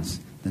 3 months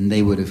than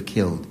they would have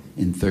killed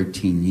in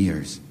 13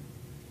 years.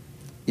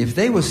 If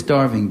they were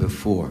starving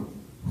before,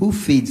 who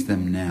feeds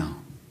them now?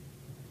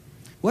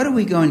 What are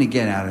we going to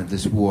get out of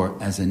this war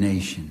as a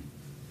nation?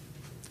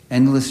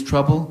 Endless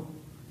trouble,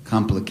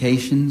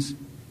 complications,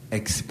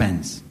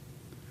 expense.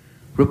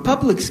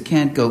 Republics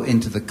can't go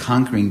into the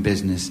conquering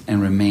business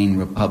and remain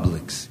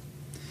republics.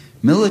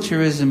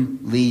 Militarism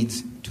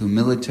leads to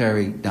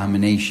military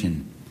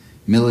domination,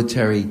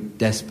 military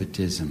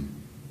despotism.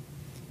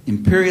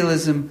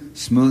 Imperialism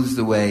smooths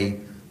the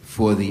way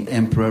for the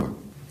emperor.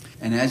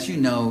 And as you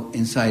know,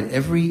 inside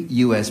every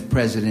U.S.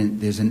 president,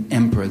 there's an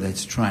emperor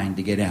that's trying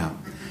to get out.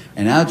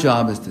 And our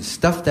job is to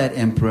stuff that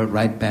emperor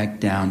right back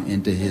down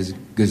into his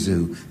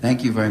gazoo.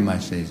 Thank you very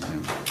much, ladies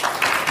and gentlemen.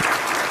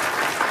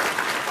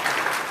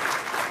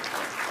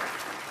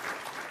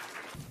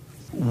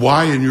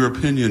 Why, in your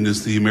opinion,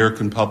 is the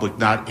American public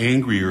not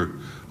angrier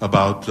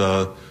about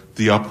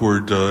the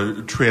upward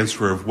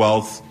transfer of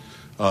wealth,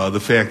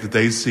 the fact that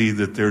they see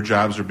that their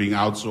jobs are being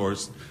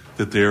outsourced,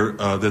 that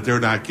they're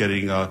not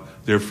getting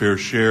their fair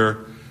share,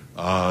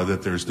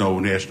 that there's no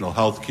national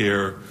health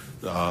care,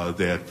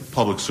 that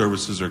public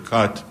services are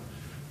cut?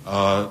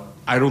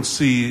 I don't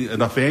see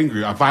enough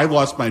anger. If I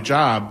lost my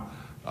job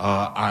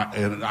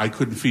and I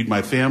couldn't feed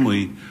my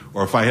family,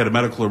 or if I had a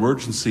medical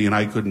emergency and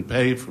I couldn't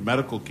pay for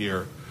medical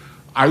care,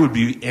 I would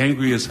be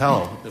angry as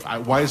hell.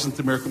 Why isn't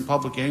the American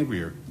public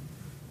angrier?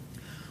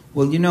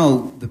 Well, you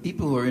know, the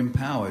people who are in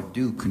power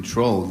do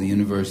control the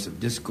universe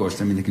of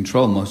discourse. I mean, they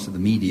control most of the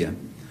media.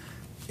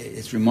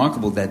 It's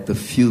remarkable that the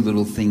few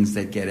little things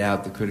that get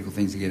out, the critical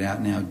things that get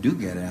out now, do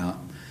get out.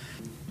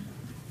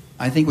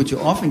 I think what you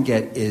often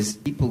get is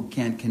people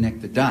can't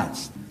connect the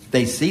dots.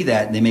 They see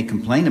that and they may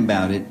complain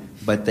about it,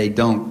 but they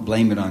don't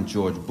blame it on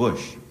George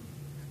Bush.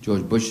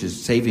 George Bush is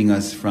saving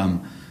us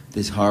from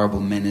this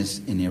horrible menace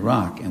in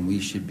Iraq, and we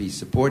should be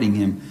supporting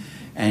him.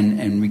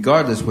 And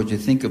regardless what you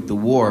think of the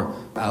war,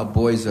 our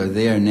boys are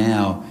there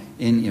now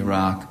in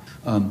Iraq.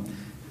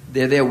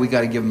 They're there, we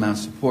got to give them our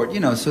support. You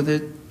know, so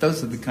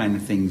those are the kind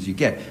of things you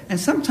get. And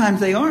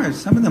sometimes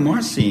some of them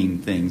are seeing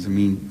things. I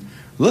mean,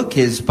 look,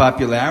 his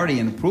popularity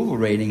and approval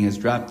rating has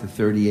dropped to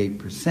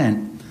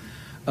 38%.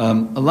 A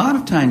lot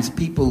of times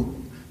people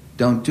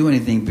don't do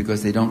anything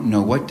because they don't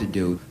know what to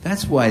do.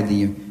 That's why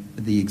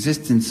the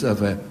existence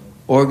of a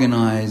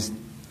organized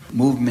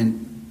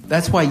movement,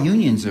 that's why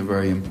unions are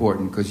very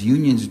important, because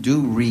unions do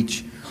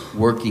reach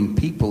working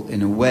people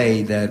in a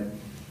way that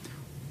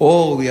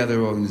all the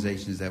other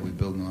organizations that we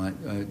build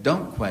on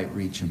don't quite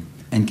reach them,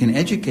 and can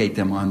educate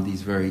them on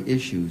these very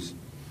issues.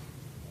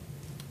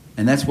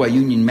 And that's why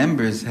union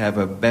members have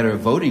a better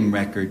voting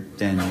record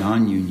than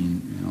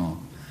non-union, you know.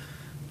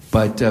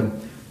 But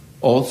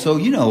also,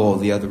 you know, all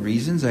the other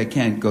reasons. I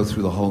can't go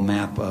through the whole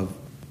map of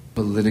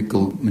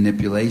political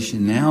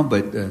manipulation now,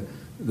 but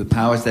the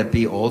powers that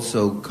be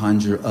also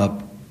conjure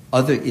up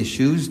other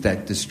issues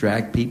that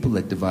distract people,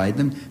 that divide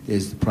them.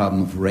 There's the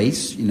problem of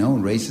race, you know,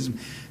 racism.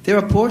 There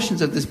are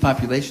portions of this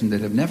population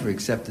that have never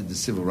accepted the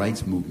civil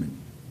rights movement.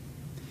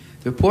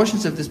 There are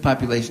portions of this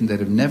population that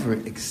have never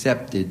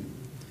accepted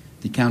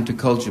the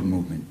counterculture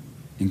movement,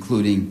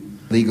 including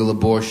legal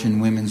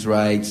abortion, women's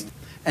rights.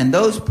 And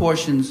those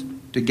portions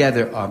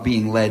together are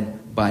being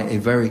led by a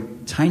very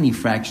tiny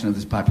fraction of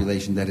this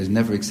population that has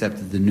never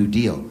accepted the New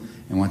Deal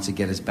and wants to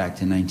get us back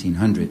to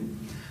 1900.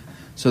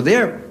 So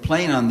they're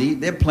playing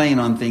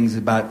on things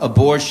about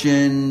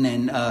abortion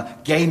and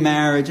gay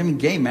marriage. I mean,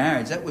 gay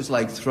marriage, that was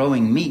like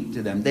throwing meat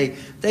to them. They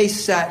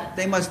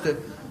must have,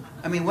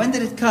 I mean, when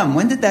did it come?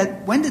 When did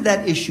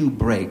that issue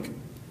break?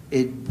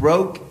 It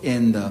broke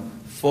in the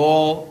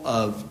fall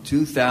of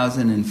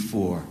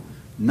 2004.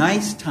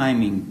 Nice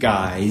timing,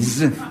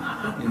 guys. You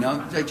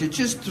know, that you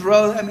just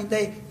throw, I mean,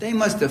 they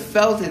must have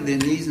felt in their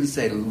knees and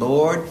say,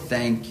 Lord,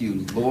 thank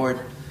you. Lord,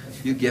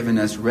 you've given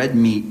us red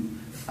meat.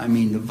 I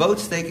mean, the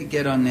votes they could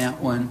get on that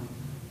one,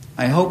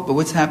 I hope, but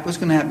what's going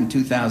to happen in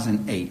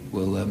 2008?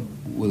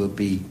 Will it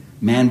be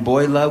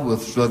man-boy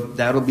love?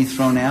 That'll be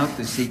thrown out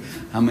to see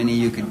how many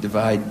you could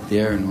divide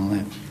there and all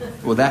that.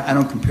 Well, I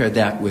don't compare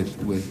that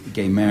with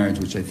gay marriage,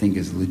 which I think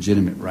is a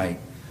legitimate right.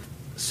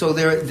 So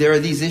there are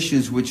these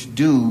issues which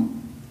do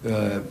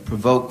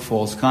provoke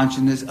false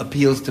consciousness,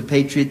 appeals to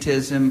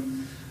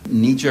patriotism,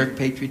 knee-jerk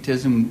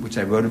patriotism, which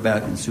I wrote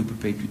about in Super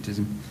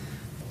Patriotism?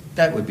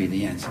 That would be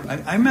the answer.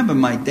 I remember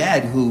my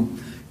dad, who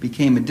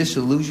became a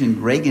disillusioned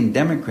Reagan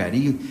Democrat.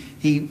 He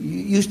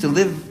used to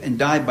live and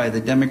die by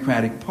the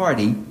Democratic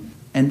Party,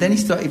 and then he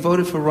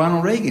voted for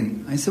Ronald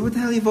Reagan. I said, what the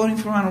hell are you voting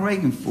for Ronald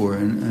Reagan for?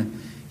 And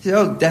he said,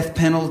 oh, death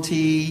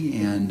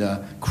penalty and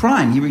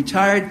crime. He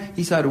retired,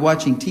 he started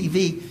watching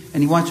TV,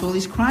 and he watched all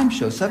these crime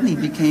shows. Suddenly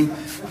he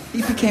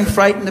became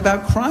frightened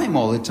about crime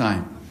all the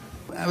time.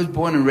 I was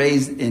born and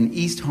raised in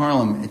East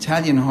Harlem,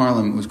 Italian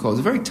Harlem it was called.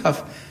 It was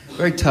a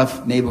very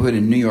tough neighborhood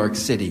in New York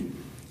City.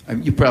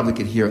 You probably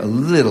could hear a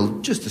little,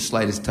 just the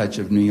slightest touch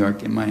of New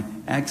York in my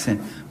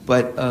accent.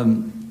 But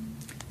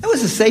it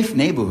was a safe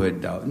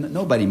neighborhood, though.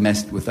 Nobody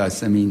messed with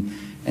us. I mean,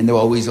 and there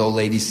were always old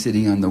ladies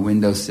sitting on the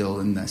windowsill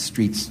in the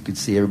streets. You could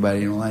see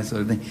everybody and all that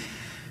sort of thing.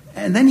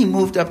 And then he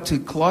moved up to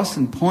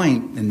Clawson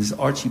Point in this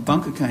Archie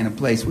Bunker kind of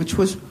place, which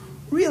was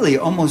really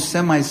almost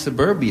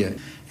semi-suburbia.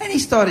 And he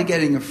started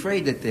getting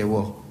afraid that there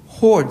were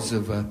hordes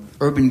of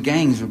urban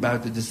gangs were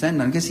about to descend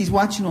on him because he's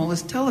watching all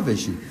this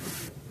television.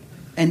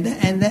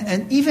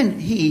 And even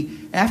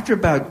he, after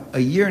about a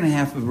year and a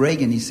half of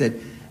Reagan, he said,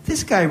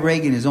 this guy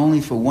Reagan is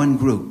only for one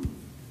group.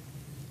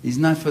 He's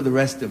not for the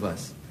rest of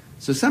us.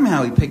 So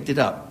somehow he picked it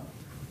up.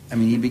 I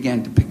mean, he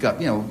began to pick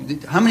up,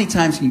 how many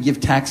times can you give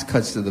tax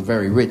cuts to the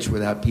very rich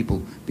without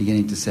people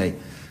beginning to say,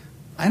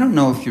 I don't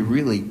know if you're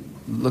really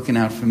looking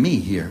out for me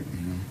here.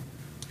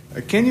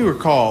 Can you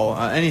recall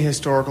any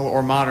historical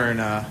or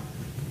modern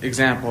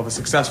example of a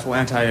successful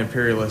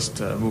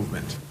anti-imperialist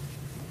movement?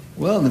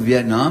 Well, the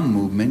Vietnam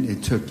movement,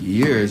 it took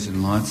years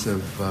and lots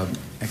of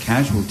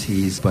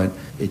casualties, but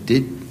it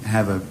did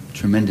have a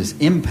tremendous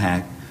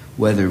impact.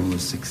 Whether it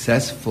was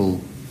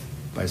successful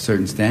by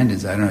certain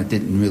standards, I don't know, it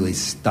didn't really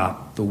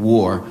stop the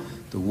war.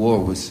 The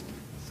war was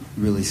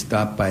really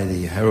stopped by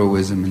the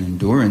heroism and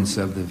endurance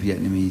of the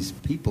Vietnamese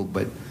people,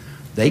 but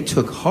they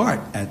took heart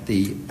at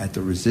the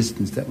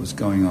resistance that was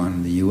going on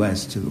in the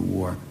U.S. to the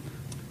war.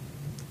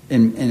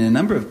 In a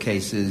number of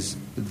cases,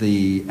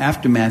 the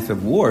aftermath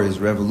of war is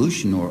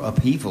revolution or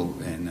upheaval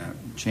and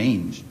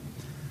change.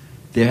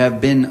 There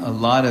have been a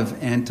lot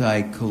of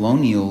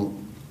anti-colonial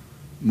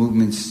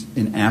movements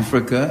in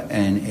Africa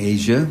and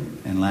Asia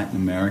and Latin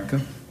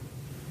America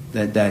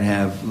that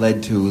have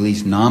led to at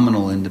least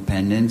nominal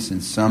independence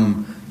and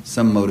some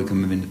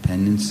modicum of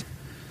independence.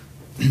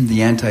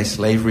 The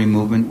anti-slavery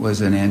movement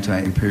was an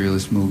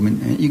anti-imperialist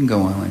movement, and you can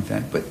go on like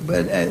that.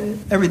 But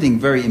everything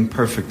very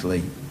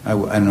imperfectly. I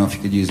don't know if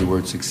you could use the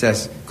word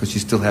success, because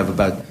you still have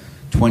about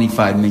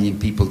 25 million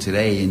people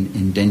today in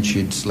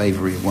indentured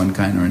slavery of one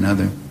kind or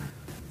another.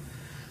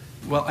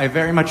 Well, I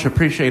very much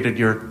appreciated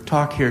your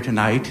talk here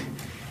tonight,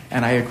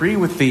 and I agree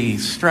with the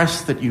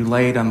stress that you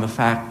laid on the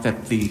fact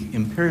that the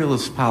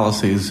imperialist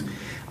policies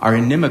are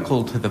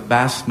inimical to the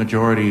vast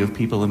majority of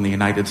people in the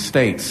United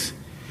States.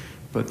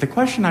 But the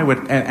question I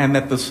would, and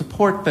that the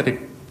support that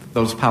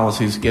those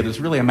policies get is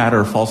really a matter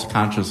of false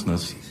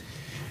consciousness.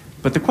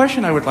 But the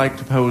question I would like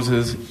to pose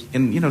is,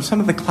 in some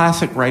of the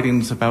classic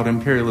writings about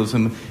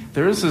imperialism,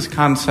 there is this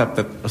concept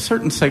that a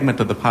certain segment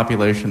of the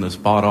population is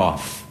bought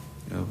off,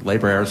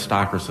 labor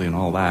aristocracy and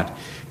all that.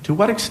 To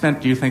what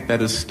extent do you think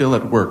that is still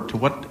at work? To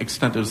what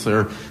extent is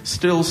there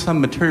still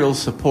some material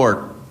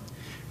support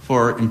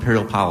for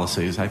imperial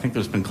policies? I think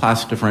there's been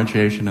class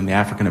differentiation in the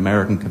African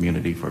American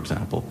community, for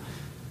example.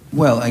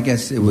 Well, I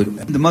guess it would.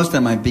 The most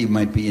that might be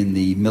in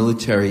the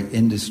military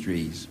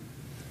industries,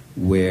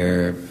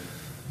 where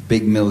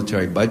big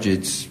military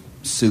budgets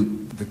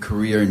suit the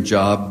career and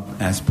job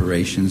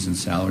aspirations and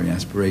salary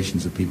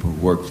aspirations of people who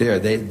work there.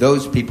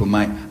 Those people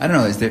might. I don't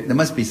know. There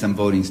must be some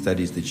voting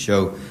studies that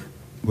show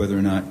whether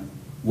or not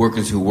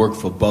workers who work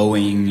for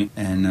Boeing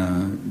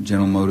and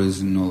General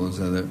Motors and all those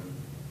other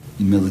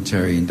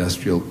military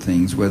industrial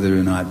things, whether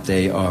or not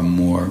they are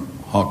more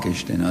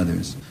hawkish than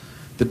others.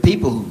 The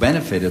people who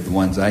benefit are the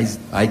ones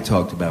I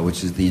talked about,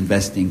 which is the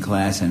investing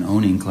class and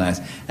owning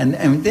class.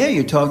 And there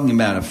you're talking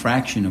about a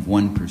fraction of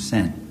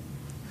 1%.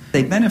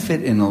 They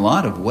benefit in a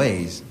lot of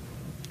ways.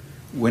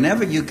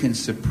 Whenever you can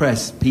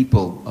suppress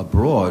people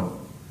abroad,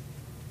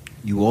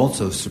 you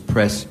also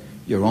suppress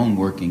your own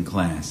working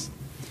class.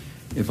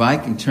 If I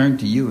can turn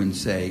to you and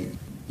say,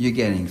 you're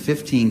getting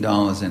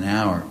 $15 an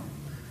hour,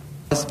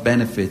 plus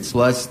benefits,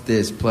 plus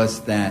this, plus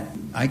that,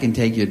 I can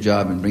take your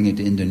job and bring it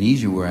to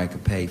Indonesia where I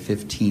could pay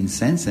 15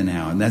 cents an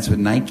hour. And that's what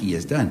Nike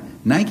has done.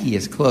 Nike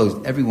has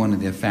closed every one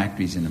of their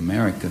factories in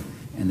America,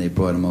 and they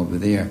brought them over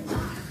there.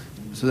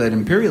 So that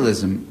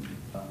imperialism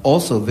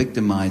also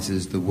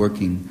victimizes the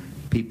working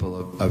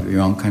people of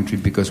your own country,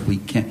 because we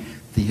can't.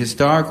 The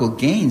historical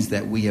gains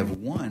that we have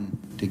won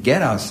to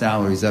get our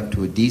salaries up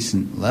to a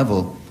decent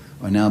level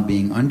are now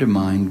being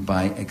undermined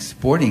by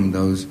exporting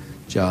those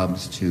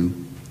jobs to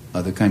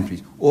other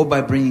countries, or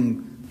by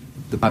bringing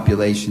the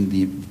population,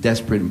 the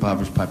desperate,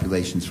 impoverished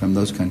populations from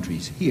those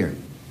countries here,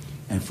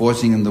 and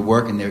forcing them to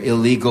work, and they're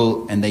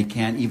illegal, and they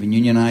can't even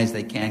unionize,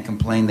 they can't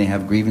complain, they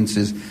have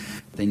grievances.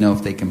 They know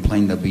if they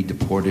complain, they'll be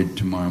deported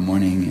tomorrow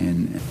morning.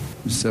 And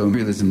so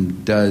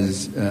imperialism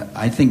does,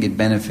 I think it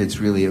benefits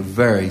really a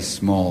very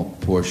small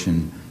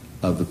portion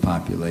of the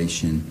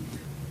population.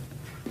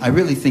 I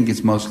really think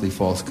it's mostly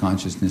false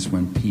consciousness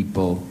when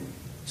people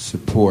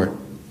support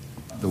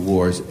the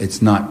wars.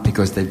 It's not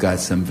because they've got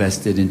some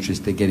vested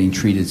interest, they're getting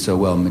treated so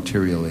well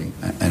materially.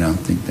 I don't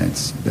think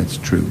that's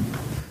true.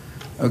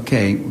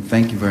 Okay,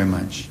 thank you very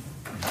much.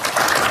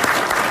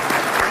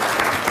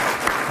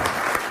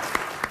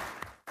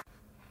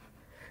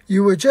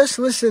 You were just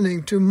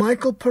listening to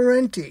Michael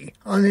Parenti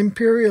on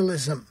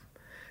imperialism.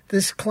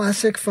 This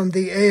classic from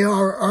the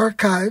AR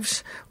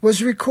archives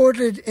was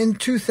recorded in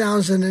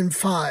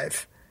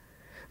 2005.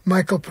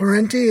 Michael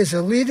Parenti is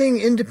a leading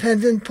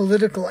independent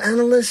political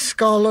analyst,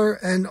 scholar,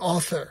 and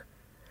author.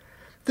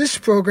 This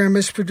program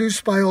is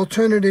produced by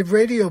Alternative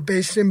Radio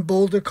based in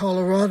Boulder,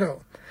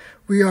 Colorado.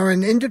 We are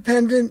an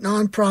independent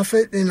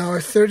nonprofit in our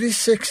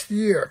 36th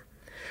year.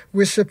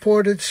 We're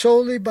supported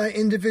solely by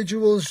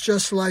individuals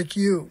just like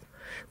you.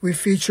 We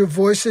feature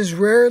voices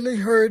rarely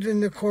heard in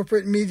the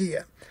corporate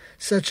media,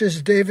 such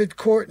as David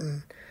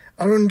Korten,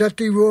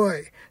 Arundhati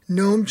Roy,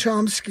 Noam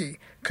Chomsky,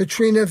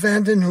 Katrina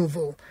vanden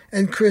Heuvel,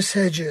 and Chris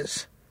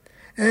Hedges.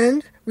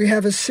 And we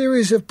have a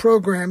series of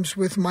programs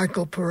with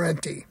Michael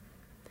Parenti.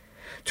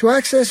 To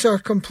access our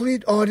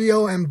complete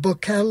audio and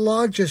book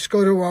catalog, just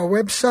go to our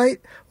website,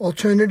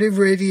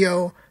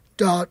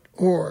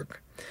 alternativeradio.org.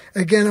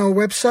 Again, our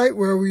website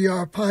where we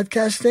are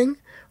podcasting,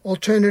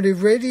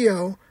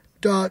 alternativeradio.org.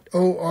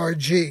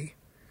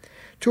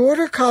 To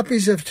order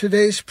copies of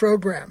today's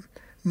program,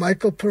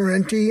 Michael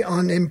Parenti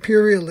on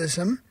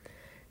Imperialism,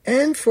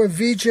 and for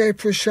Vijay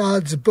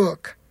Prashad's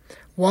book,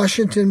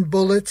 Washington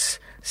Bullets,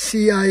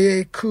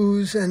 CIA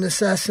Coups and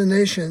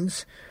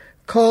Assassinations,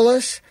 call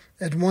us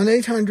at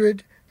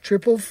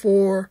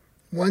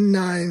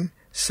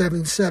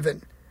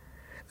 1-800-444-1977.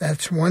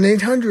 That's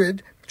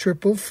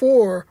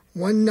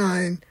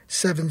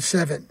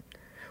 1-800-444-1977.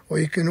 Or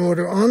you can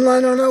order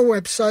online on our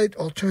website,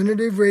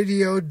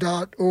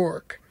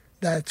 alternativeradio.org.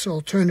 That's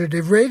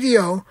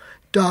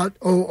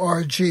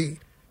alternativeradio.org.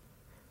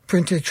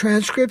 Printed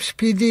transcripts,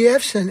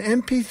 PDFs, and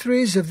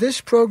MP3s of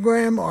this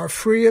program are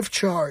free of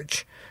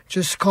charge.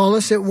 Just call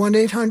us at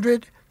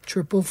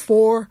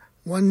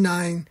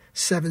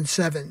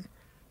 1-800-444-1977.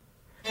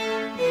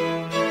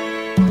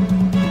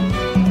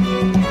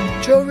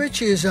 Joe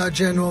Ritchie is our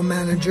general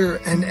manager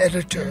and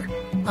editor.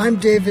 I'm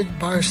David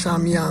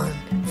Barsamian.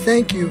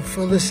 Thank you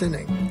for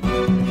listening.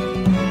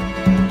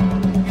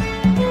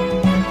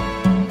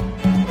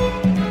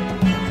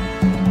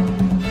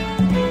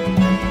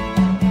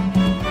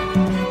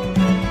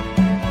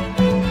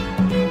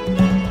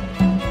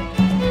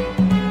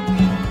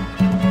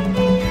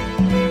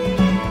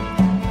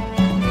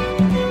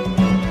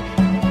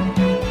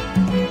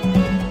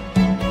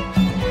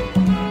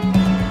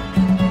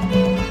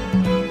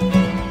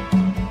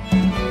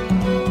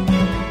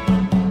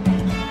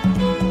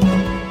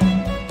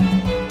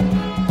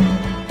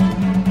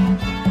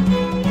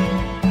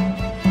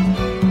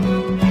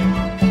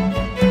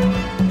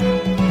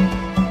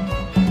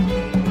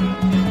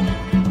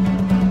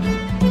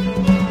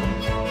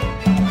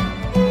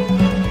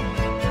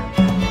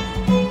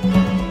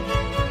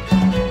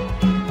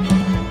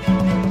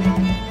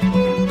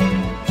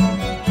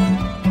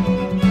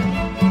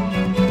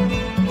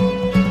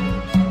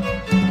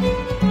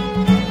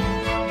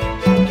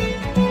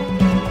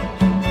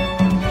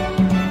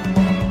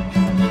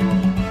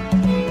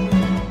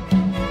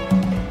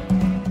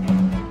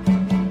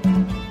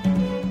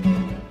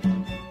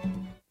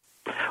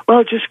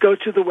 Well, just go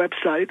to the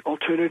website,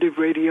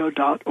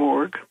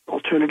 alternativeradio.org,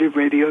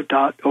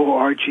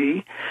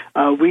 alternativeradio.org.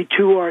 We,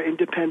 too, are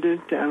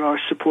independent and are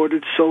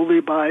supported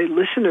solely by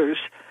listeners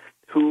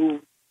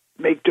who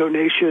make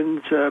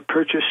donations,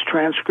 purchase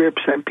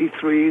transcripts,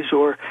 MP3s,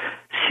 or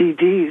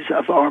CDs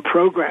of our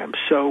programs.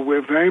 So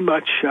we're very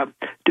much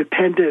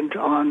dependent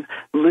on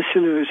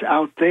listeners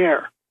out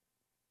there.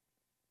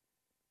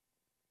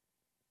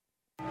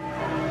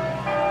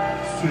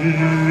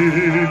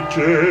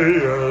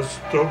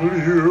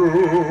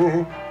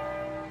 CJSW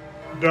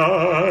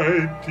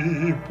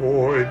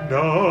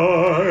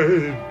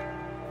 90.9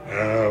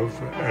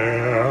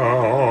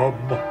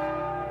 FM.